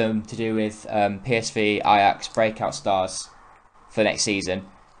few of them to do with PSV, Ajax, breakout stars for next season.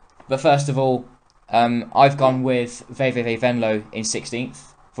 But first of all, I've gone with VVV Venlo in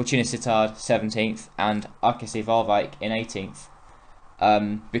 16th, Fortuna Sittard 17th, and RKC Waalwijk in 18th.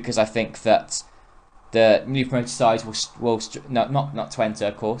 Because I think that the new promoted sides will not Twente,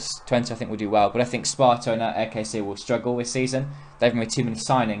 of course. Twente I think will do well, but I think Sparta and RKC will struggle this season. They've made too many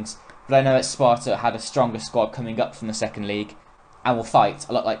signings, but I know that Sparta had a stronger squad coming up from the second league and will fight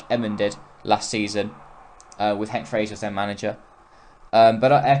a lot like Emmen did last season with Henk Fraser as their manager.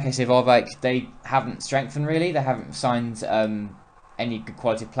 But at RKC Waalwijk, they haven't strengthened really. They haven't signed any good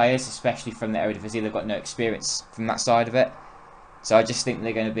quality players, especially from the Eredivisie. They've got no experience from that side of it. So I just think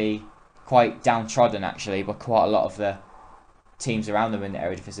they're going to be quite downtrodden actually by quite a lot of the teams around them in the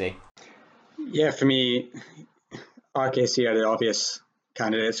Eredivisie. Yeah, for me, RKC are the obvious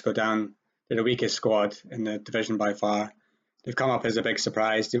candidates to go down. They're the weakest squad in the division by far. They've come up as a big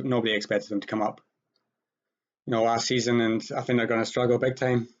surprise. Nobody expected them to come up, last season, and I think they're going to struggle big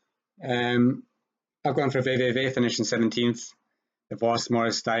time. I've gone for VVV finishing 17th. They've lost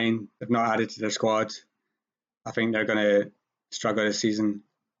Morris Stein. They've not added to their squad. I think they're going to struggle this season.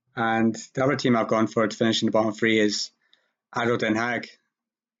 And the other team I've gone for to finish in the bottom 3 is ADO Den Haag.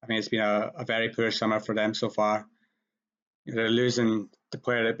 I think it's been a very poor summer for them so far. They're losing the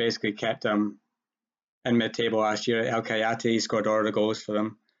player that basically kept them in mid-table last year. El Kayati scored all the goals for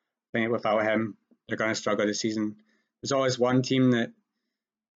them. I think without him, they're going to struggle this season. There's always one team that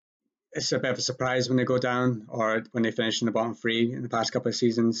it's a bit of a surprise when they go down or when they finish in the bottom 3 in the past couple of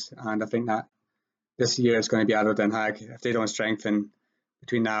seasons, and I think that this year is going to be ADO Den Haag. If they don't strengthen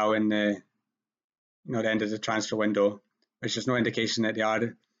between now and the end of the transfer window, which there's no indication that they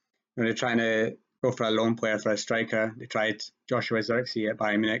are. They're trying to go for a loan player for a striker. They tried Joshua Zirkzee at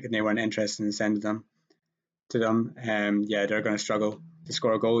Bayern Munich and they weren't interested in sending them to them. They're going to struggle to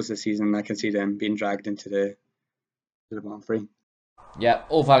score goals this season. I can see them being dragged into the bottom 3. Yeah,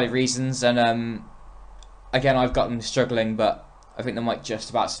 all valid reasons, and again, I've got them struggling, but I think they might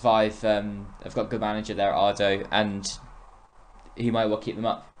just about survive. They've got a good manager there at Ardo, and who might well keep them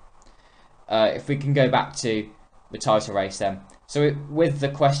up. If we can go back to the title race then. So with the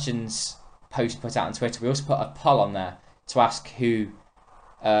questions put out on Twitter, we also put a poll on there to ask who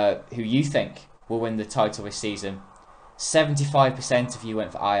you think will win the title this season. 75% of you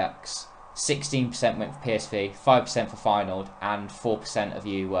went for Ajax, 16% went for PSV, 5% for Feyenoord, and 4% of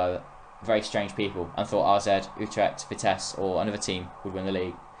you were very strange people and thought AZ, Utrecht, Vitesse or another team would win the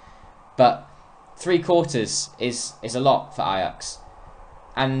league. But 3/4 is a lot for Ajax.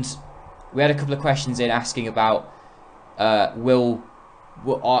 And we had a couple of questions in asking about will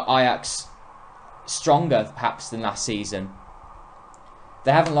Ajax stronger perhaps than last season.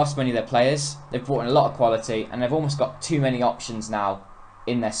 They haven't lost many of their players, they've brought in a lot of quality, and they've almost got too many options now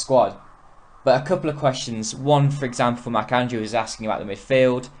in their squad. But a couple of questions, one for example from Mac Andrew was asking about the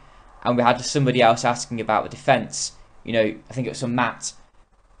midfield, and we had somebody else asking about the defence. You know, I think it was from Matt,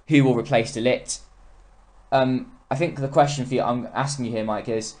 who will replace De Ligt. I think the question for you, I'm asking you here, Mike,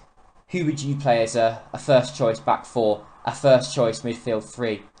 is who would you play as a first choice back four, a first choice midfield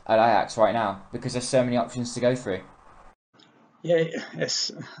three at Ajax right now? Because there's so many options to go through. Yeah, it's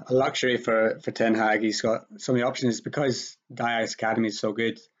a luxury for Ten Hag. He's got so many options because the Ajax Academy is so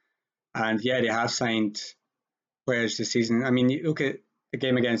good. And yeah, they have signed players this season. I mean, you look at the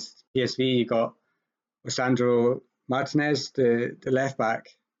game against PSV, you got Lisandro Martinez, the left back,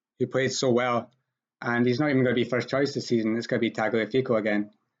 who played so well. And he's not even going to be first choice this season. It's going to be Tagliafico again.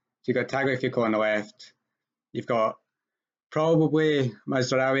 So you've got Tagliafico on the left. You've got probably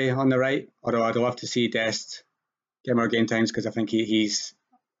Mazraoui on the right, although I'd love to see Dest get more game times because I think he's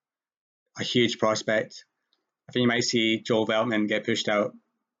a huge prospect. I think you might see Joel Veltman get pushed out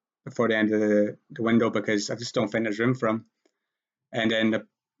before the end of the window because I just don't think there's room for him. And then the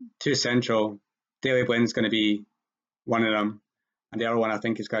two central, Daley Blind's going to be one of them. And the other one I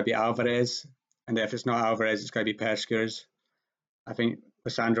think is going to be Alvarez. And if it's not Alvarez, it's going to be Per Skurs. I think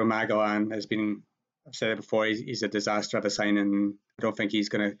Lisandro Magellan has been, I've said it before, he's a disaster of a signing. I don't think he's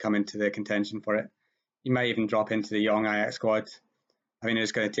going to come into the contention for it. He might even drop into the young Ajax squad. I think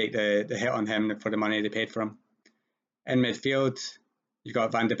it's going to take the hit on him for the money they paid for him. In midfield, you've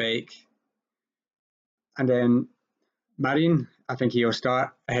got Van de Beek. And then Marine, I think he'll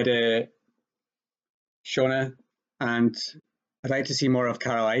start ahead of Shona. And I'd like to see more of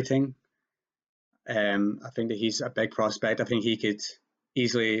Karel Eiting. I think that he's a big prospect. I think he could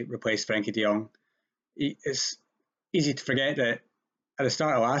easily replace Frenkie de Jong. It's easy to forget that at the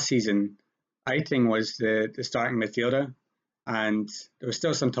start of last season, Eiting was the starting midfielder, and there was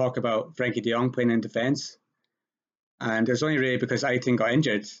still some talk about Frenkie de Jong playing in defence. And it was only really because Eiting got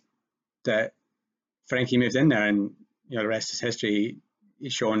injured that Frenkie moved in there, and the rest is history.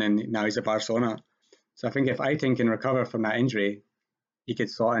 He's shown, and now he's at Barcelona. So I think if Eiting can recover from that injury, he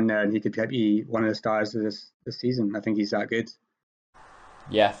could slot in there and he could be one of the stars of this season. I think he's that good.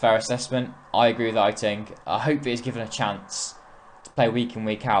 Yeah, fair assessment. I agree with Eiting. I hope that he's given a chance to play week in,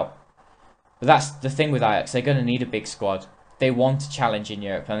 week out. But that's the thing with Ajax. They're going to need a big squad. They want to challenge in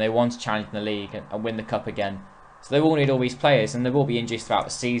Europe and they want to challenge in the league and win the cup again. So they will need all these players, and there will be injuries throughout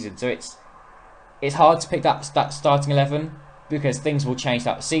the season. So it's hard to pick that starting 11 because things will change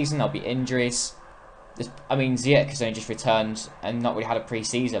throughout the season. There'll be injuries. Ziyech has only just returned and not really had a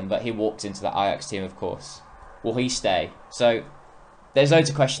pre-season, but he walked into the Ajax team, of course. Will he stay? So there's loads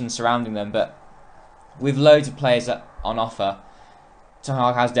of questions surrounding them, but with loads of players on offer, Ten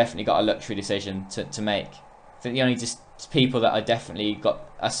Hag has definitely got a luxury decision to make. I think the only just people that are definitely got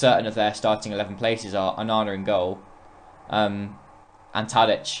a certain of their starting 11 places are Onana in goal, and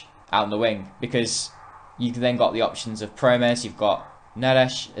Tadic out on the wing, because you've then got the options of Promes, you've got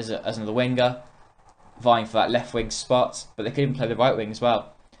Neres as another winger, vying for that left wing spot, but they could even play the right wing as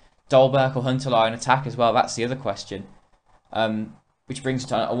well. Dolberg or Huntelaar in attack as well, that's the other question. Which brings us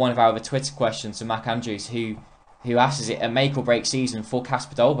to one of our other Twitter questions to Mac Andrews, who asks, is it a make or break season for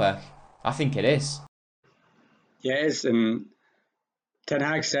Kasper Dolberg? I think it is. Yes, and Ten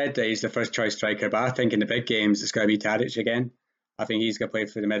Hag said that he's the first choice striker, but I think in the big games it's going to be Tadic again. I think he's going to play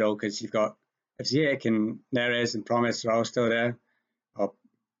through the middle because you've got, if Ziyech and Neres and Promes are all still there, or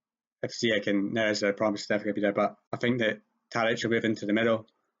if Ziyech and Neres are Promes, definitely be there, but I think that Tadic will move into the middle.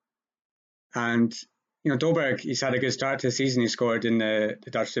 And Dolberg, he's had a good start to the season. He scored in the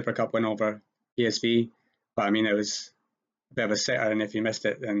Dutch Super Cup win over PSV, but it was a bit of a sitter, and if you missed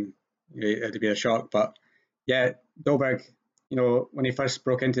it, then it'd be a shock. But yeah, Dolberg, when he first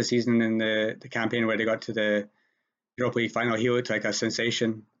broke into the season in the campaign where they got to the Europa League final, he looked like a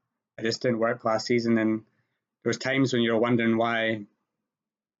sensation. It just didn't work last season, and there was times when you were wondering why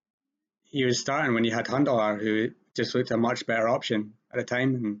he was starting when you had Huntelaar, who just looked a much better option at the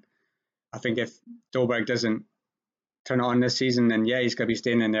time. And I think if Dolberg doesn't turn it on this season, then yeah, he's going to be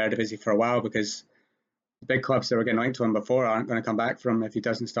staying in the Eredivisie for a while, because the big clubs that were getting linked to him before aren't going to come back for him if he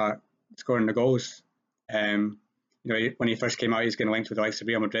doesn't start scoring the goals. You know, when he first came out, he was getting linked with the likes of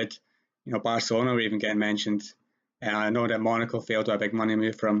Real Madrid. You know, Barcelona were even getting mentioned. And I know that Monaco failed with a big money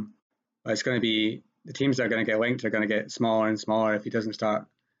move for him, but it's going to be the teams that are going to get linked are going to get smaller and smaller if he doesn't start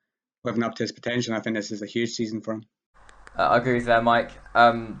living up to his potential. I think this is a huge season for him. I agree with that, Mike.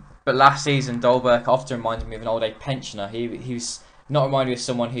 But last season, Dolberg often reminded me of an old age pensioner. He was not reminded me of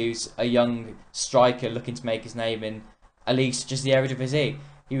someone who's a young striker looking to make his name in at least just the Eredivisie.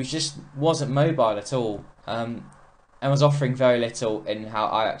 He wasn't mobile at all, and was offering very little in how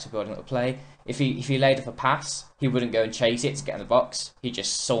Ajax were building up the play. If he laid off a pass, he wouldn't go and chase it to get in the box. He'd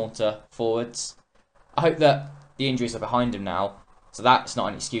just saunter forwards. I hope that the injuries are behind him now, so that's not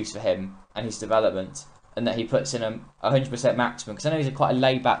an excuse for him and his development, and that he puts in a 100% maximum, because I know he's quite a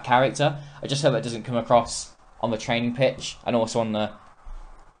laid-back character. I just hope that doesn't come across on the training pitch and also on the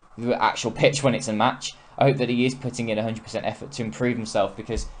actual pitch when it's a match. I hope that he is putting in 100% effort to improve himself,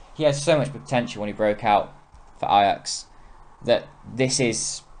 because he has so much potential when he broke out for Ajax, that this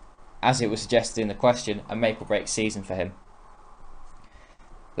is, as it was suggested in the question, a make or break season for him.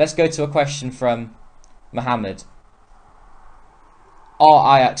 Let's go to a question from Mohammed.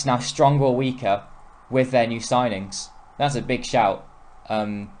 Are Ajax now stronger or weaker with their new signings? That's a big shout.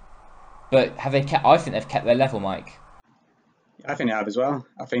 But have they kept? I think they've kept their level, Mike. I think they have as well.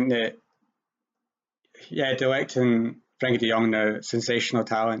 I think that, yeah, De Ligt and Frenkie de Jong are sensational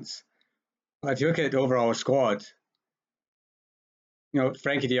talents. But if you look at the overall squad, you know,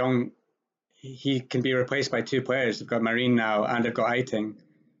 Frenkie de Jong, he can be replaced by two players. They've got Marine now, and they've got Eiting.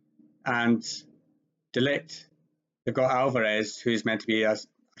 And De Ligt, they've got Alvarez, who's meant to be a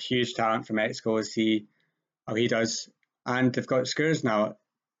huge talent from Mexico, as how he does. And they've got Skurs now.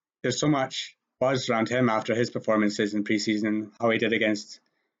 There's so much buzz around him after his performances in pre-season and how he did against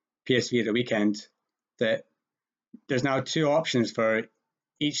PSV at the weekend, that there's now two options for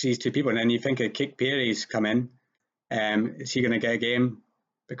each of these two people. And then you think of Kik Perry's come in. Is he going to get a game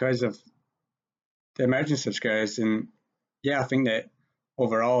because of the emergence of Skurs? And yeah, I think that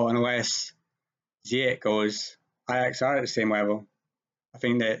overall, unless Ziyech goes, Ajax are at the same level. I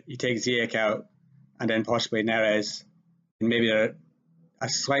think that you take Ziyech out and then possibly Neres, and maybe they're a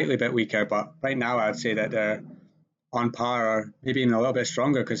slightly bit weaker, but right now I'd say that they're on par or maybe even a little bit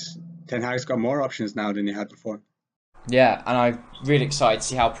stronger, because Ten Hag's got more options now than he had before. Yeah, and I'm really excited to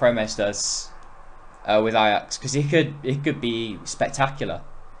see how Promes does with Ajax, because he could be spectacular,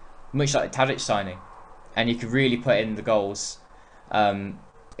 much like the Tadic signing, and he could really put in the goals in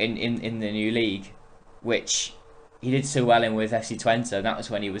the new league, which he did so well in with FC Twente, and that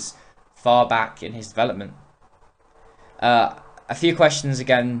was when he was far back in his development. A few questions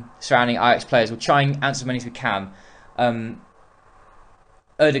again surrounding Ajax players. We'll try and answer as many as we can.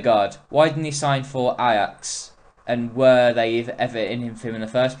 Ødegaard, why didn't he sign for Ajax? And were they ever in him for him in the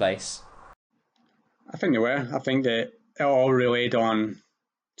first place? I think they were. I think that it all relied on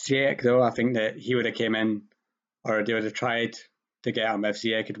Ziyech, though. I think that he would have came in, or they would have tried to get him if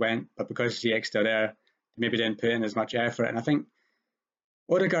Ziyech had went. But because Ziyech's still there, they maybe didn't put in as much effort. And I think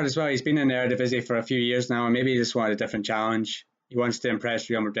Ødegaard as well, he's been in the Eredivisie for a few years now, and maybe he just wanted a different challenge. He wants to impress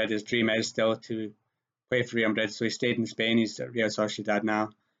Real Madrid. His dream is still to play for Real Madrid, so he stayed in Spain. He's at Real Sociedad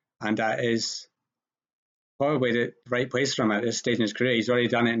now, and that is probably the right place for him at this stage in his career. He's already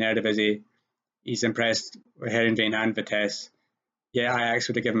done it in Eredivisie. He's impressed with Heerenveen and Vitesse. Yeah, Ajax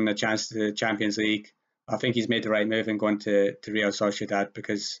would have given him a chance to the Champions League. I think he's made the right move in going to Real Sociedad,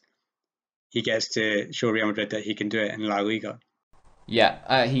 because he gets to show Real Madrid that he can do it in La Liga.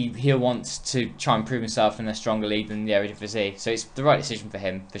 Yeah, he'll want to try and prove himself in a stronger league than the Eredivisie, so it's the right decision for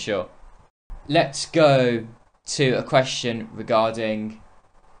him, for sure. Let's go to a question regarding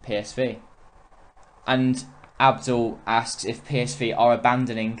PSV. And Abdul asks if PSV are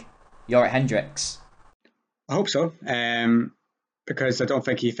abandoning Jorrit Hendricks. I hope so, because I don't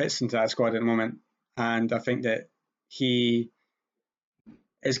think he fits into that squad at the moment. And I think that he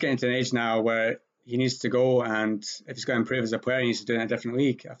is getting to an age now where he needs to go, and if he's going to improve as a player, he needs to do it in a different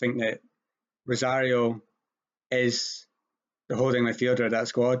league. I think that Rosario is the holding midfielder of that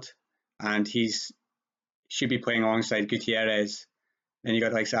squad, and should be playing alongside Gutierrez. Then you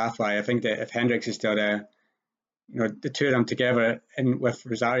got like Safai. I think that if Hendricks is still there, you know, the two of them together and with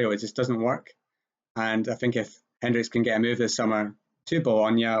Rosario, it just doesn't work. And I think if Hendricks can get a move this summer to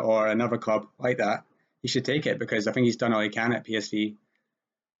Bologna or another club like that, he should take it, because I think he's done all he can at PSV.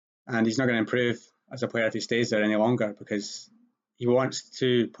 And he's not going to improve as a player if he stays there any longer, because he wants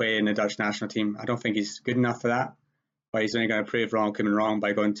to play in the Dutch national team. I don't think he's good enough for that, but he's only going to prove wrong coming wrong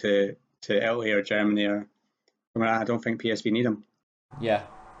by going to Italy or Germany or I don't think PSV need him. Yeah,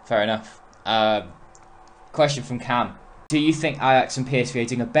 fair enough. Question from Cam. Do you think Ajax and PSV are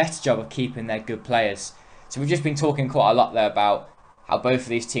doing a better job of keeping their good players? So we've just been talking quite a lot there about how both of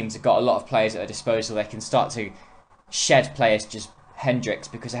these teams have got a lot of players at their disposal. They can start to shed players, just Hendricks,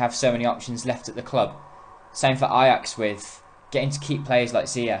 because they have so many options left at the club. Same for Ajax with getting to keep players like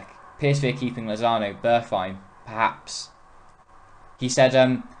Ziyech. PSV are keeping Lozano, Bergwijn, perhaps. He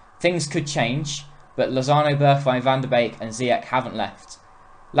said things could change, but Lozano, Bergwijn, Van der Beek and Ziyech haven't left.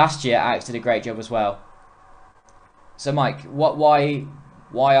 Last year, Ajax did a great job as well. So, Mike, why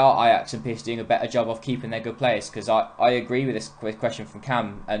are Ajax and PSV doing a better job of keeping their good players? Because I agree with this question from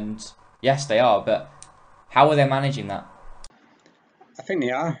Cam, and yes, they are, but how are they managing that? I think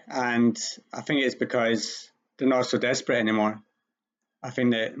they are, and I think it's because they're not so desperate anymore. I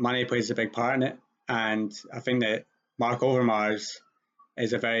think that money plays a big part in it, and I think that Mark Overmars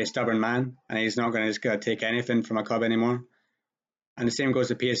is a very stubborn man, and he's not going to take anything from a club anymore. And the same goes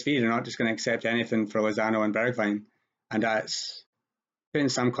to PSV. They're not just going to accept anything for Lozano and Bergwijn, and that's putting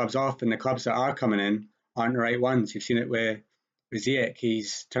some clubs off. And the clubs that are coming in aren't the right ones. You've seen it with Ziyech.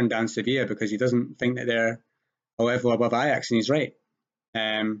 He's turned down Sevilla because he doesn't think that they're a level above Ajax, and he's right.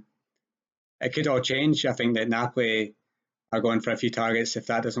 It could all change. I think that Napoli are going for a few targets. If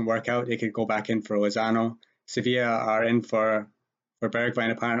that doesn't work out, they could go back in for Lozano. Sevilla are in for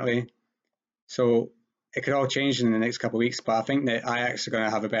Bergwijn apparently. So it could all change in the next couple of weeks, but I think that Ajax are going to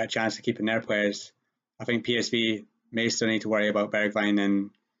have a better chance of keeping their players. I think PSV may still need to worry about Bergwijn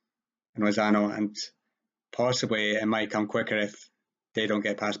and Lozano, and possibly it might come quicker if they don't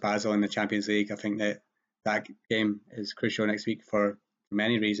get past Basel in the Champions League. I think that game is crucial next week for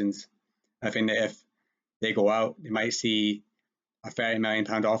many reasons. I think that if they go out, they might see a £30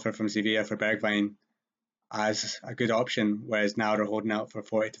 million offer from Sevilla for Bergwijn as a good option, whereas now they're holding out for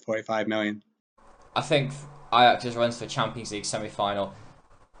 40 to 45 million. I think Ajax's runs to the Champions League semi-final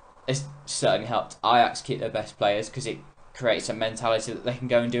has certainly helped Ajax keep their best players because it creates a mentality that they can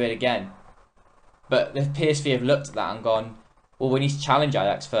go and do it again. But the PSV have looked at that and gone, well, we need to challenge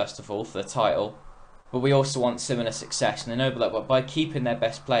Ajax first of all for the title, but we also want similar success. And they know that by keeping their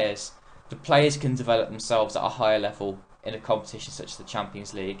best players, the players can develop themselves at a higher level in a competition such as the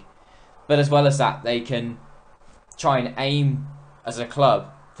Champions League. But as well as that, they can try and aim as a club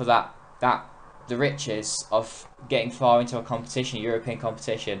for the riches of getting far into a competition, a European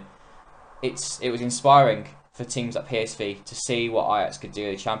competition. It was inspiring for teams like PSV to see what Ajax could do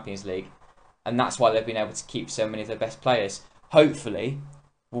in the Champions League, and that's why they've been able to keep so many of their best players. Hopefully,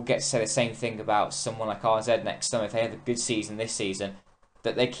 we'll get to say the same thing about someone like RZ next summer. If they have a good season this season,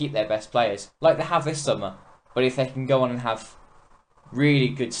 that they keep their best players, like they have this summer. But if they can go on and have really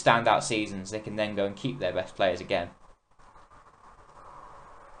good standout seasons, they can then go and keep their best players again.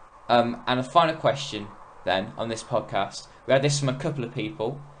 And a final question then on this podcast. We had this from a couple of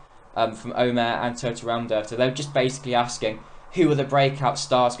people, from Omer and Toto Ramdurter. They were just basically asking, who are the breakout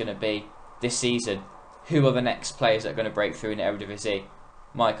stars going to be this season? Who are the next players that are going to break through in the Eredivisie?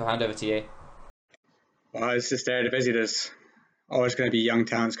 Mike, I'll hand over to you. Well, it's just Eredivisie. There's always going to be young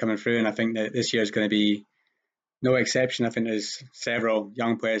talents coming through, and I think that this year is going to be no exception. I think there's several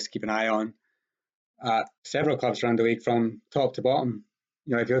young players to keep an eye on. Several clubs around the league from top to bottom.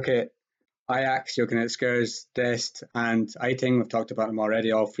 You know, if you look at Ajax, you're looking at Skurs, Dest and Eiting. We've talked about them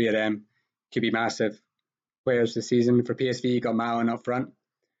already. All three of them could be massive players this season. For PSV, you've got Malen up front.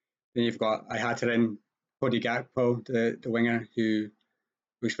 Then you've got Ihattaren, Cody Gakpo, the winger, who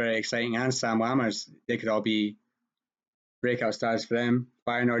looks very exciting, and Sam Lammers. They could all be breakout stars for them.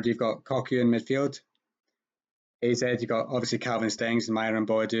 Feyenoord, you've got Cocu in midfield. AZ, you've got obviously Calvin Stengs and Myron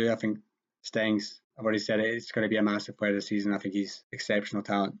Boadu. I think Stengs, I've already said it, it's going to be a massive player this season. I think he's exceptional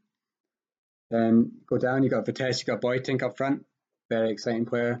talent. Then go down, you've got Vitesse, you've got Boytink up front. Very exciting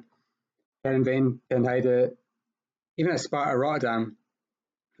player. Heerenveen, Den Heide, even at Sparta Rotterdam,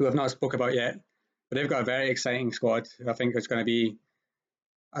 who I've not spoke about yet, but they've got a very exciting squad. I think it's going to be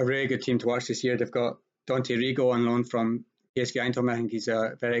a really good team to watch this year. They've got Dante Rigo on loan from PSV Eindhoven. I think he's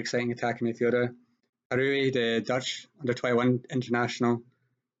a very exciting attacking midfielder. Haroui, the Dutch under-21 international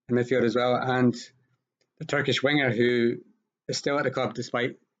in midfield as well, and the Turkish winger who is still at the club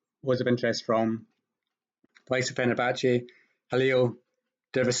despite loads of interest from the likes of Fenerbahce, Halil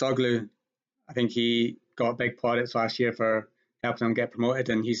Dervisoglu. I think he got big plaudits last year for helping them get promoted,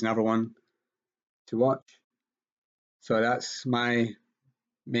 and he's another one to watch. So that's my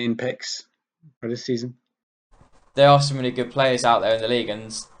main picks for this season. There are some really good players out there in the league,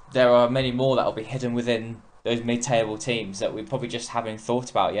 and there are many more that will be hidden within those mid-table teams that we probably just haven't thought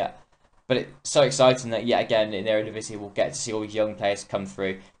about yet. But it's so exciting that yet again in the Eredivisie we'll get to see all these young players come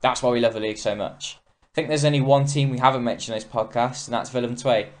through. That's why we love the league so much. think there's only one team we haven't mentioned in this podcast, and that's Willem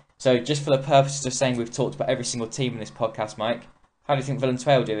II. So just for the purposes of saying we've talked about every single team in this podcast, Mike, how do you think Willem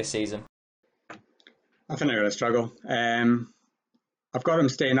II will do this season? I think they're going to struggle. I've got them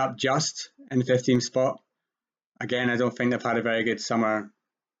staying up just in the 15th spot. Again, I don't think they've had a very good summer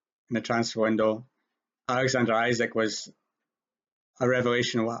in the transfer window. Alexander Isak was a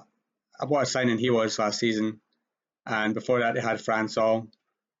revelation of what a signing he was last season. And before that, they had Francois.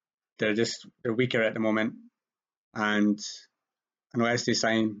 They're weaker at the moment. And unless they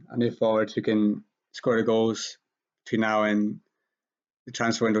sign a new forward who can score the goals between now and the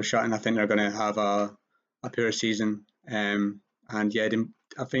transfer window shutting, I think they're going to have a poor season. And yeah,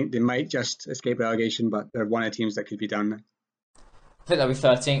 I think they might just escape relegation, but they're one of the teams that could be down there. I think they'll be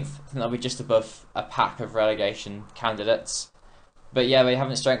 13th. I think they'll be just above a pack of relegation candidates. But yeah, they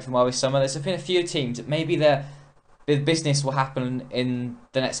haven't strengthened well this summer. There's been a few teams that maybe the business will happen in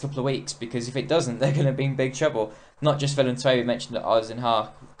the next couple of weeks, because if it doesn't, they're going to be in big trouble. Not just Willem II, we mentioned that Oz and Haag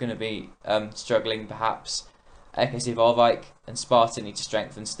are going to be struggling perhaps. EKC Waalwijk and Sparta need to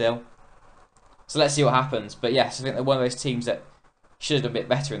strengthen still. So let's see what happens. But yes, I think they're one of those teams that should have done a bit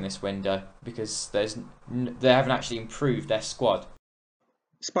better in this window, because they haven't actually improved their squad.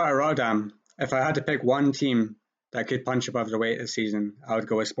 Sparta Rotterdam, if I had to pick one team that could punch above their weight this season, I would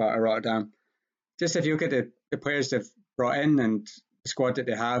go with Sparta Rotterdam. Just if you look at the players they've brought in and the squad that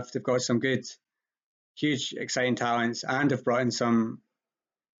they have, they've got some good, huge, exciting talents, and they've brought in some,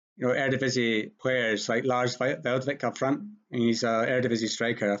 Eredivisie players like Lars Veldvik up front, and he's an Eredivisie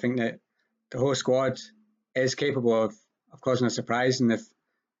striker. I think that the whole squad is capable of causing a surprise, and if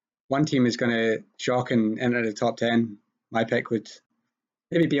one team is going to shock and enter the top 10, my pick would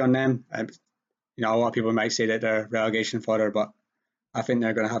maybe be on them. A lot of people might say that they're relegation fodder, but I think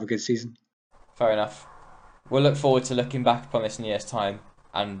they're going to have a good season. Fair enough. We'll look forward to looking back upon this in a year's time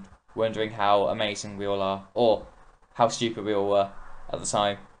and wondering how amazing we all are, or how stupid we all were at the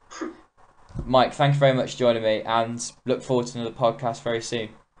time. Mike, thank you very much for joining me, and look forward to another podcast very soon.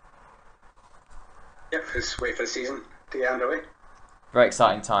 Yep, just wait for the season to get underway. Very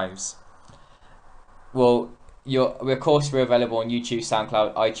exciting times. Well, of course we're available on YouTube,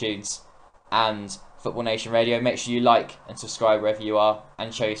 SoundCloud, iTunes, and Football Nation Radio. Make sure you like and subscribe wherever you are,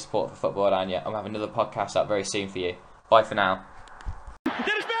 and show your support for Football Oranje. And we'll have another podcast out very soon for you. Bye for now.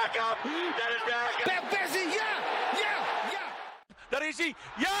 Dennis Bergkamp! Dennis Bergkamp! Van Persie, ja! Daar is hij!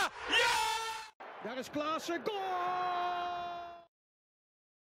 Ja! Ja! Daar is Klaassen, goal!